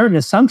 certain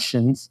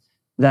assumptions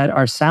that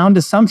are sound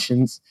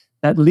assumptions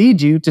that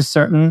lead you to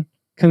certain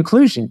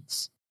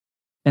conclusions.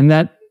 And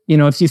that,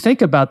 if you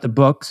think about the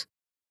book,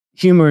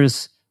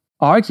 Huemer's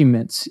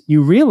arguments,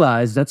 you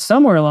realize that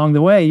somewhere along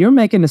the way, you're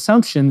making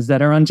assumptions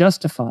that are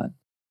unjustified.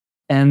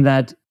 And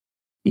that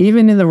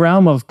even in the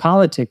realm of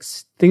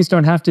politics, things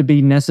don't have to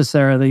be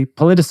necessarily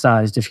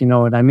politicized, if you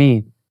know what I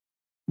mean.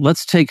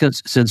 Let's take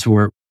us, since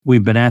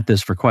we've been at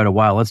this for quite a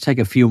while, let's take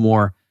a few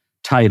more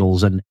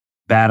titles and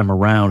bat them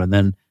around and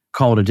then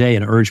call it a day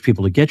and urge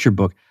people to get your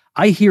book.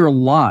 I hear a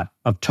lot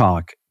of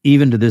talk,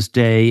 even to this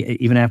day,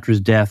 even after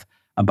his death,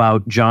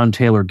 about John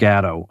Taylor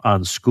Gatto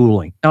on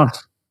schooling. Oh,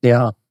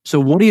 yeah. So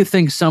what do you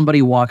think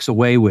somebody walks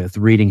away with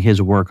reading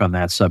his work on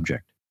that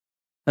subject?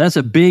 That's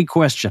a big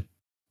question.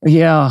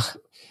 Yeah.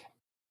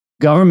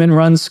 Government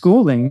runs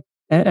schooling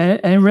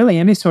and really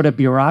any sort of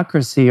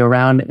bureaucracy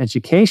around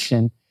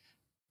education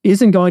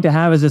isn't going to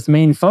have as its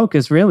main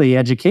focus really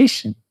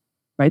education,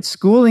 right?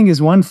 Schooling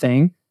is one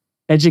thing,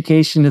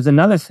 education is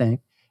another thing.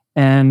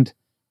 And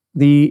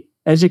the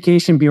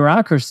education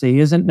bureaucracy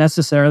isn't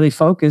necessarily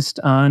focused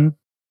on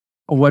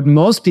what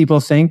most people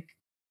think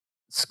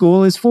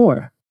school is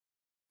for.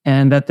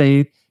 And that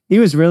he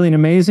was really an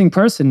amazing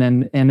person.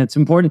 And it's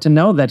important to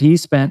know that he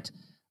spent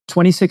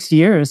 26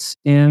 years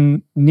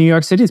in New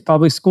York City's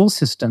public school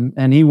system.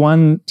 And he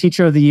won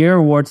Teacher of the Year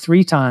award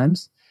 3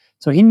 times.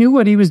 So he knew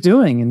what he was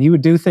doing. And he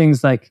would do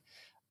things like,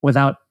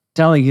 without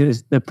telling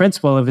the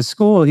principal of his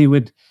school, he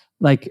would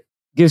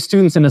give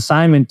students an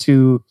assignment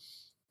to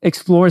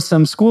explore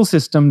some school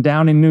system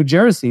down in New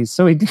Jersey.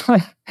 So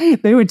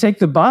they would take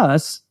the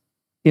bus,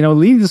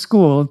 leave the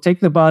school, take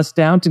the bus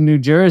down to New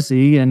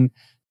Jersey and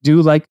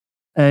do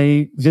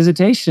a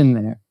visitation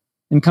there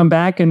and come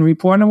back and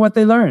report on what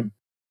they learned.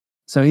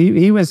 So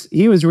he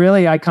was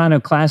really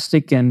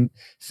iconoclastic and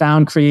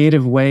found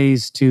creative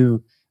ways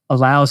to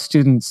allow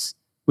students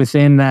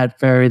within that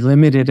very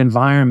limited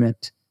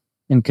environment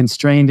and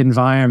constrained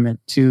environment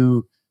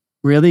to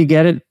really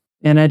get it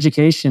an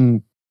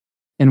education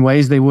in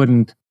ways they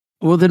wouldn't.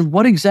 Well, then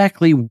what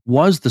exactly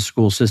was the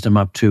school system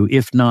up to,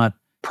 if not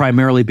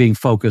primarily being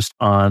focused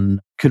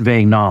on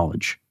conveying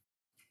knowledge?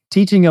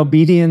 Teaching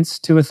obedience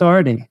to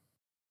authority.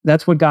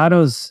 That's what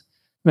Gatto's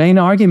main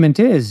argument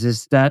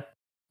is that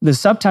the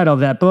subtitle of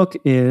that book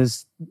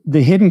is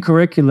The Hidden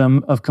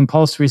Curriculum of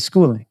Compulsory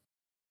Schooling.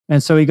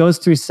 And so he goes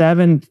through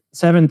seven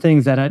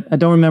things that I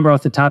don't remember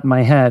off the top of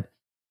my head,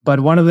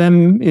 but one of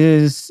them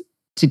is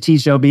to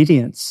teach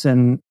obedience.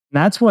 And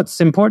that's what's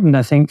important,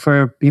 I think,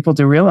 for people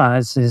to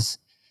realize is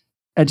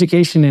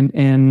education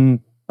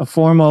in a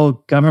formal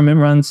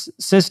government-run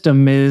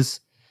system is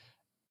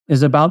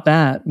about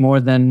that more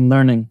than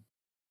learning.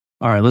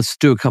 All right, let's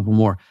do a couple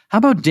more. How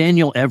about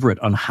Daniel Everett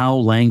on how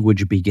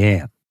language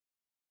began?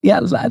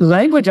 Yeah,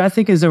 language, I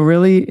think, is a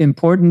really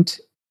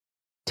important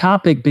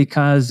topic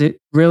because it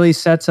really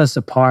sets us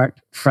apart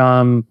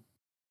from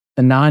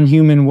the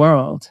non-human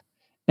world.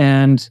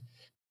 And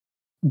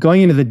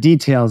going into the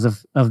details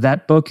of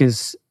that book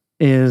is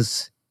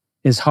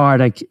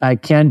hard. I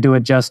can't do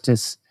it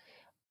justice.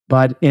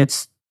 But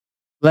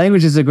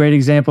language is a great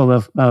example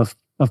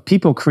of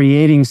people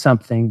creating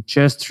something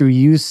just through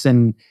use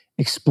and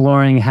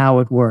exploring how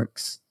it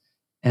works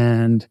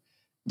and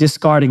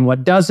discarding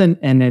what doesn't.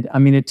 And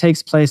it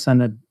takes place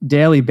on a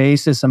daily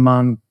basis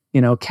among,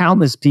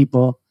 countless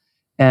people.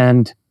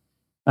 And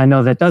I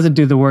know that doesn't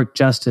do the work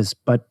justice,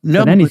 but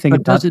anything.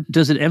 But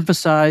does it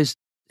emphasize,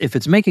 if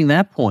it's making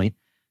that point,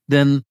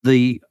 then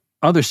the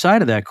other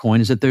side of that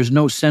coin is that there's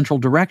no central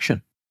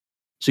direction.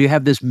 So you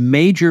have this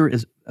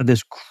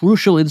this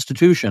crucial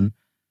institution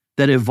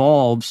that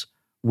evolves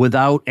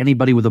without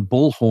anybody with a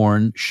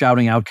bullhorn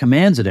shouting out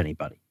commands at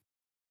anybody.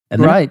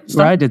 And right.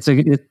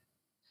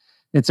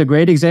 It's a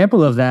great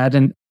example of that.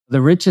 And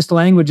the richest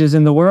languages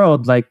in the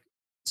world, like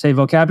say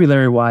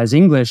vocabulary-wise,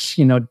 English,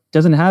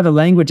 doesn't have a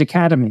language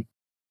academy.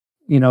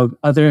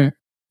 Other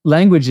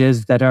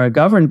languages that are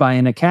governed by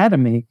an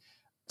academy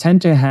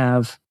tend to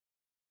have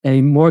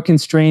a more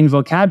constrained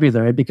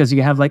vocabulary because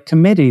you have like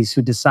committees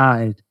who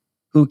decide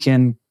who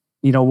can,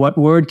 what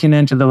word can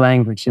enter the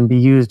language and be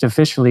used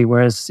officially,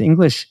 whereas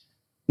English,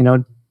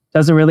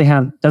 doesn't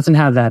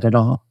have that at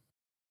all.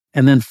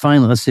 And then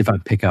finally, let's see if I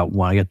pick out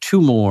one. I got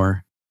two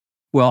more.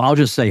 Well, I'll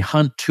just say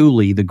Hunt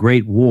Tooley, The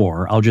Great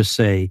War. I'll just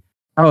say,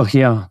 oh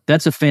yeah,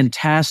 that's a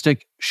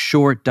fantastic,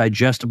 short,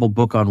 digestible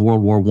book on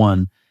World War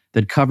I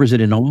that covers it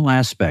in all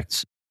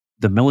aspects,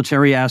 the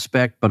military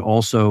aspect, but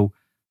also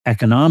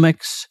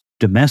economics,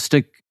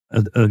 domestic,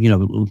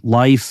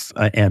 life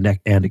and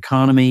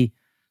economy.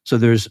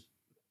 So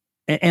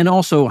and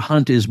also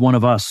Hunt is one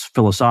of us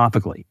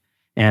philosophically,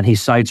 and he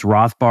cites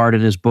Rothbard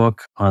in his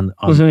book on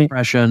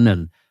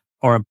depression,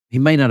 or he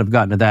may not have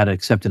gotten to that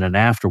except in an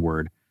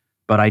afterword.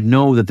 But I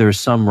know that there's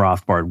some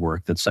Rothbard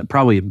work that's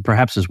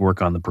perhaps his work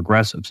on the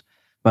progressives.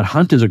 But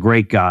Hunt is a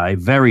great guy,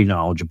 very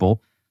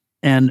knowledgeable.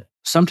 And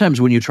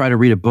sometimes when you try to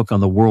read a book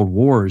on the world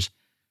wars,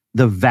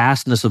 the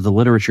vastness of the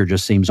literature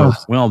just seems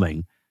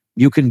overwhelming.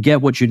 You can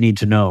get what you need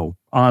to know,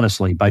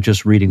 honestly, by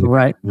just reading.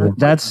 Right.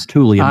 That's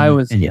Tooley. I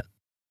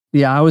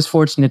was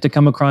fortunate to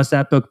come across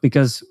that book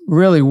because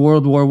really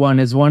World War I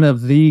is one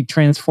of the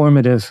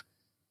transformative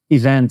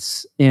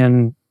events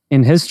in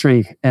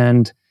history,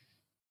 and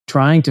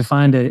trying to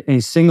find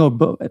a single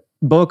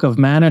book of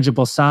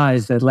manageable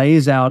size that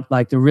lays out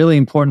like the really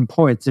important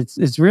points.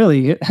 It's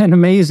really an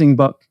amazing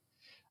book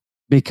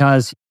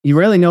because he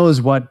really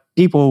knows what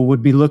people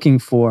would be looking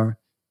for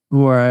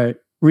who are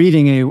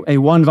reading a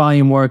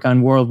one-volume work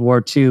on World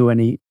War II, and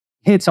he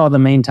hits all the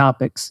main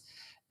topics.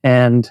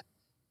 And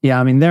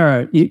yeah,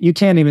 you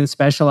can't even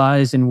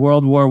specialize in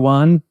World War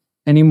I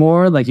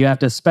anymore. Like you have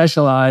to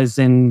specialize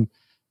in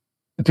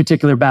a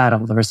particular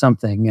battle or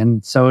something.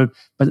 And so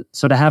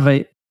to have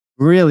a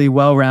really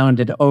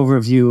well-rounded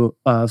overview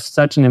of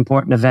such an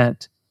important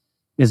event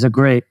is a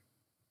great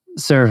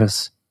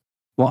service.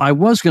 Well, I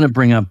was going to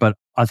bring up, but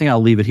I think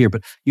I'll leave it here.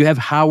 But you have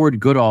Howard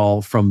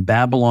Goodall from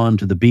Babylon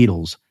to the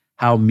Beatles,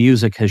 How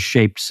Music Has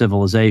Shaped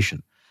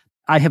Civilization.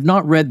 I have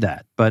not read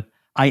that, but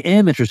I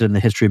am interested in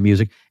the history of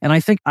music. And I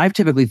think I've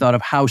typically thought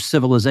of how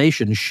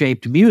civilization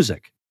shaped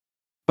music.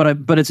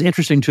 But it's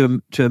interesting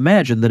to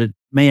imagine that it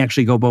may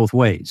actually go both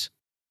ways.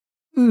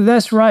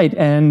 That's right.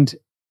 And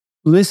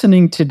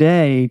listening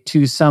today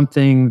to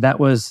something that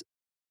was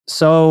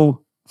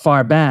so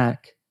far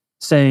back,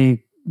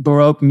 say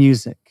Baroque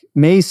music,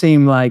 may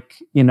seem like,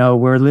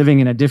 we're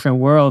living in a different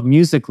world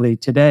musically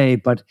today,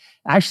 but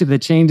actually the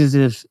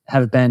changes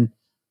have been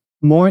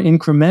more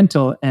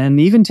incremental. And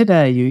even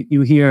today,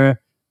 you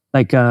hear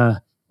like, I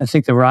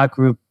think the rock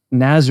group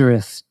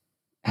Nazareth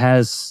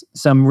has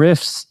some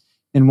riffs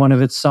in one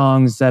of its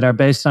songs that are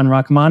based on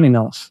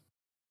Rachmaninoff.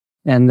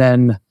 And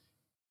then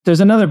there's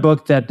another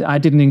book that I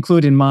didn't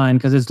include in mine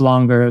because it's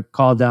longer,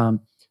 called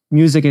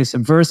Music: A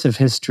Subversive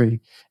History.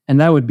 And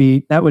that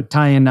would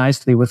tie in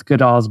nicely with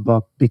Goodall's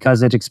book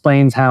because it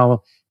explains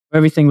how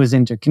everything was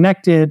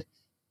interconnected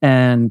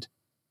and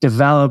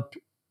developed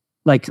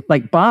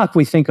like Bach,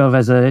 we think of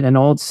as an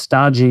old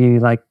stodgy,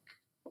 like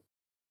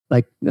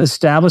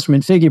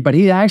establishment figure, but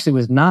he actually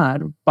was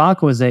not.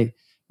 Bach was a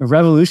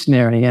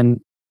revolutionary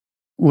and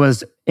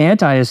was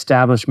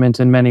anti-establishment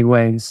in many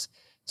ways.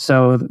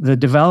 So the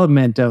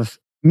development of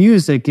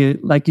music,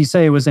 like you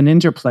say, it was an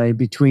interplay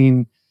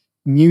between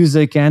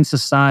music and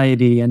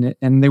society, and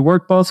they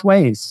work both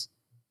ways.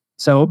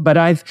 So, but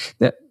I'll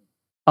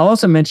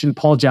also mention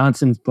Paul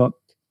Johnson's book,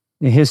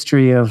 The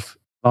History of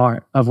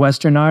Art, of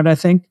Western Art, I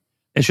think.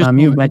 It's just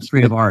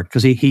history of art,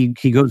 because he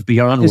goes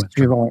beyond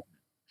history of art.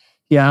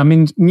 Yeah, I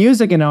mean,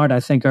 music and art, I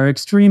think, are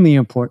extremely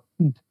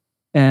important.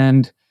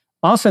 And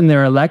often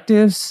they're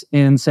electives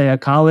in, say, a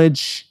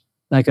college,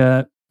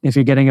 if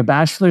you're getting a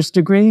bachelor's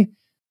degree,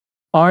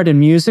 art and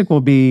music will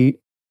be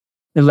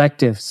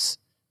electives.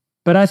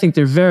 But I think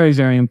they're very,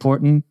 very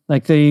important.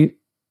 Like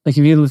if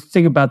you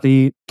think about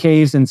the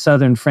caves in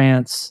southern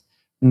France,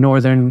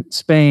 northern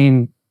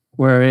Spain,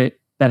 that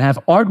have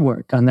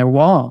artwork on their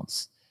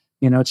walls,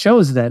 it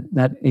shows that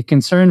a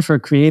concern for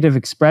creative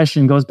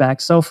expression goes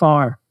back so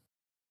far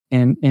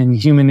in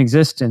human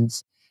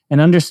existence, and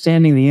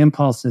understanding the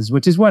impulses,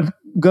 which is what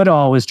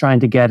Goodall was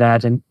trying to get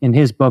at in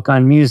his book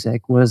on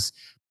music, was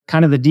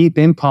kind of the deep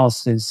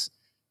impulses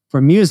for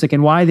music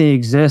and why they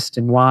exist,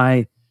 and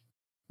why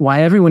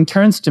everyone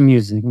turns to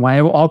music, why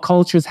all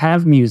cultures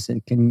have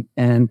music,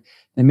 and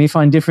they may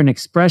find different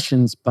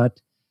expressions,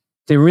 but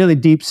they're really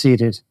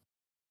deep-seated.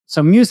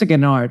 So music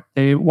and art,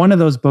 one of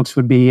those books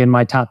would be in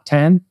my top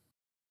 10,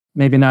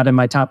 maybe not in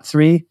my top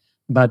 3,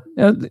 but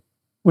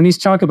when he's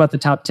talking about the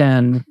top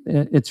 10,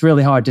 it's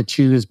really hard to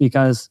choose,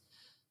 because,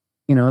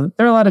 there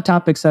are a lot of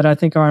topics that I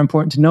think are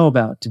important to know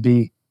about to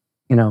be,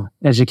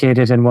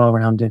 educated and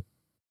well-rounded.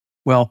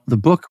 Well, the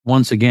book,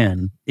 once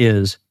again,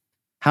 is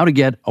How to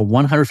Get a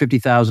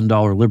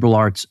 $150,000 Liberal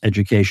Arts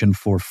Education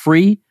for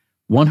Free,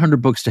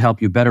 100 Books to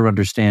Help You Better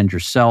Understand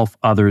Yourself,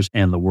 Others,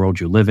 and the World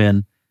You Live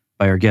In,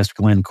 by our guest,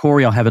 Glenn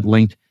Corey. I'll have it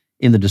linked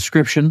in the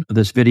description of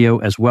this video,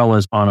 as well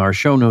as on our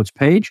show notes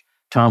page,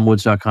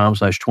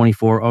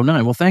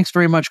 tomwoods.com/2409. Well, thanks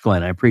very much,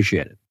 Glenn. I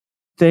appreciate it.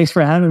 Thanks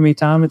for having me,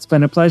 Tom. It's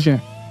been a pleasure.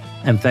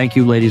 And thank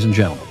you, ladies and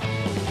gentlemen.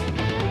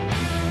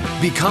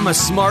 Become a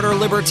smarter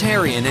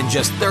libertarian in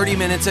just 30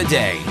 minutes a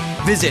day.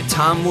 Visit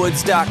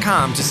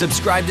tomwoods.com to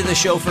subscribe to the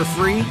show for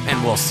free,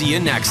 and we'll see you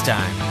next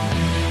time.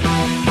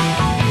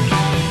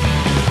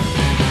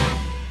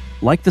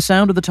 Like the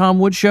sound of The Tom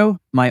Woods Show?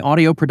 My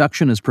audio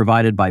production is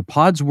provided by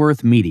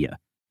Podsworth Media.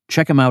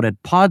 Check them out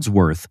at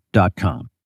podsworth.com.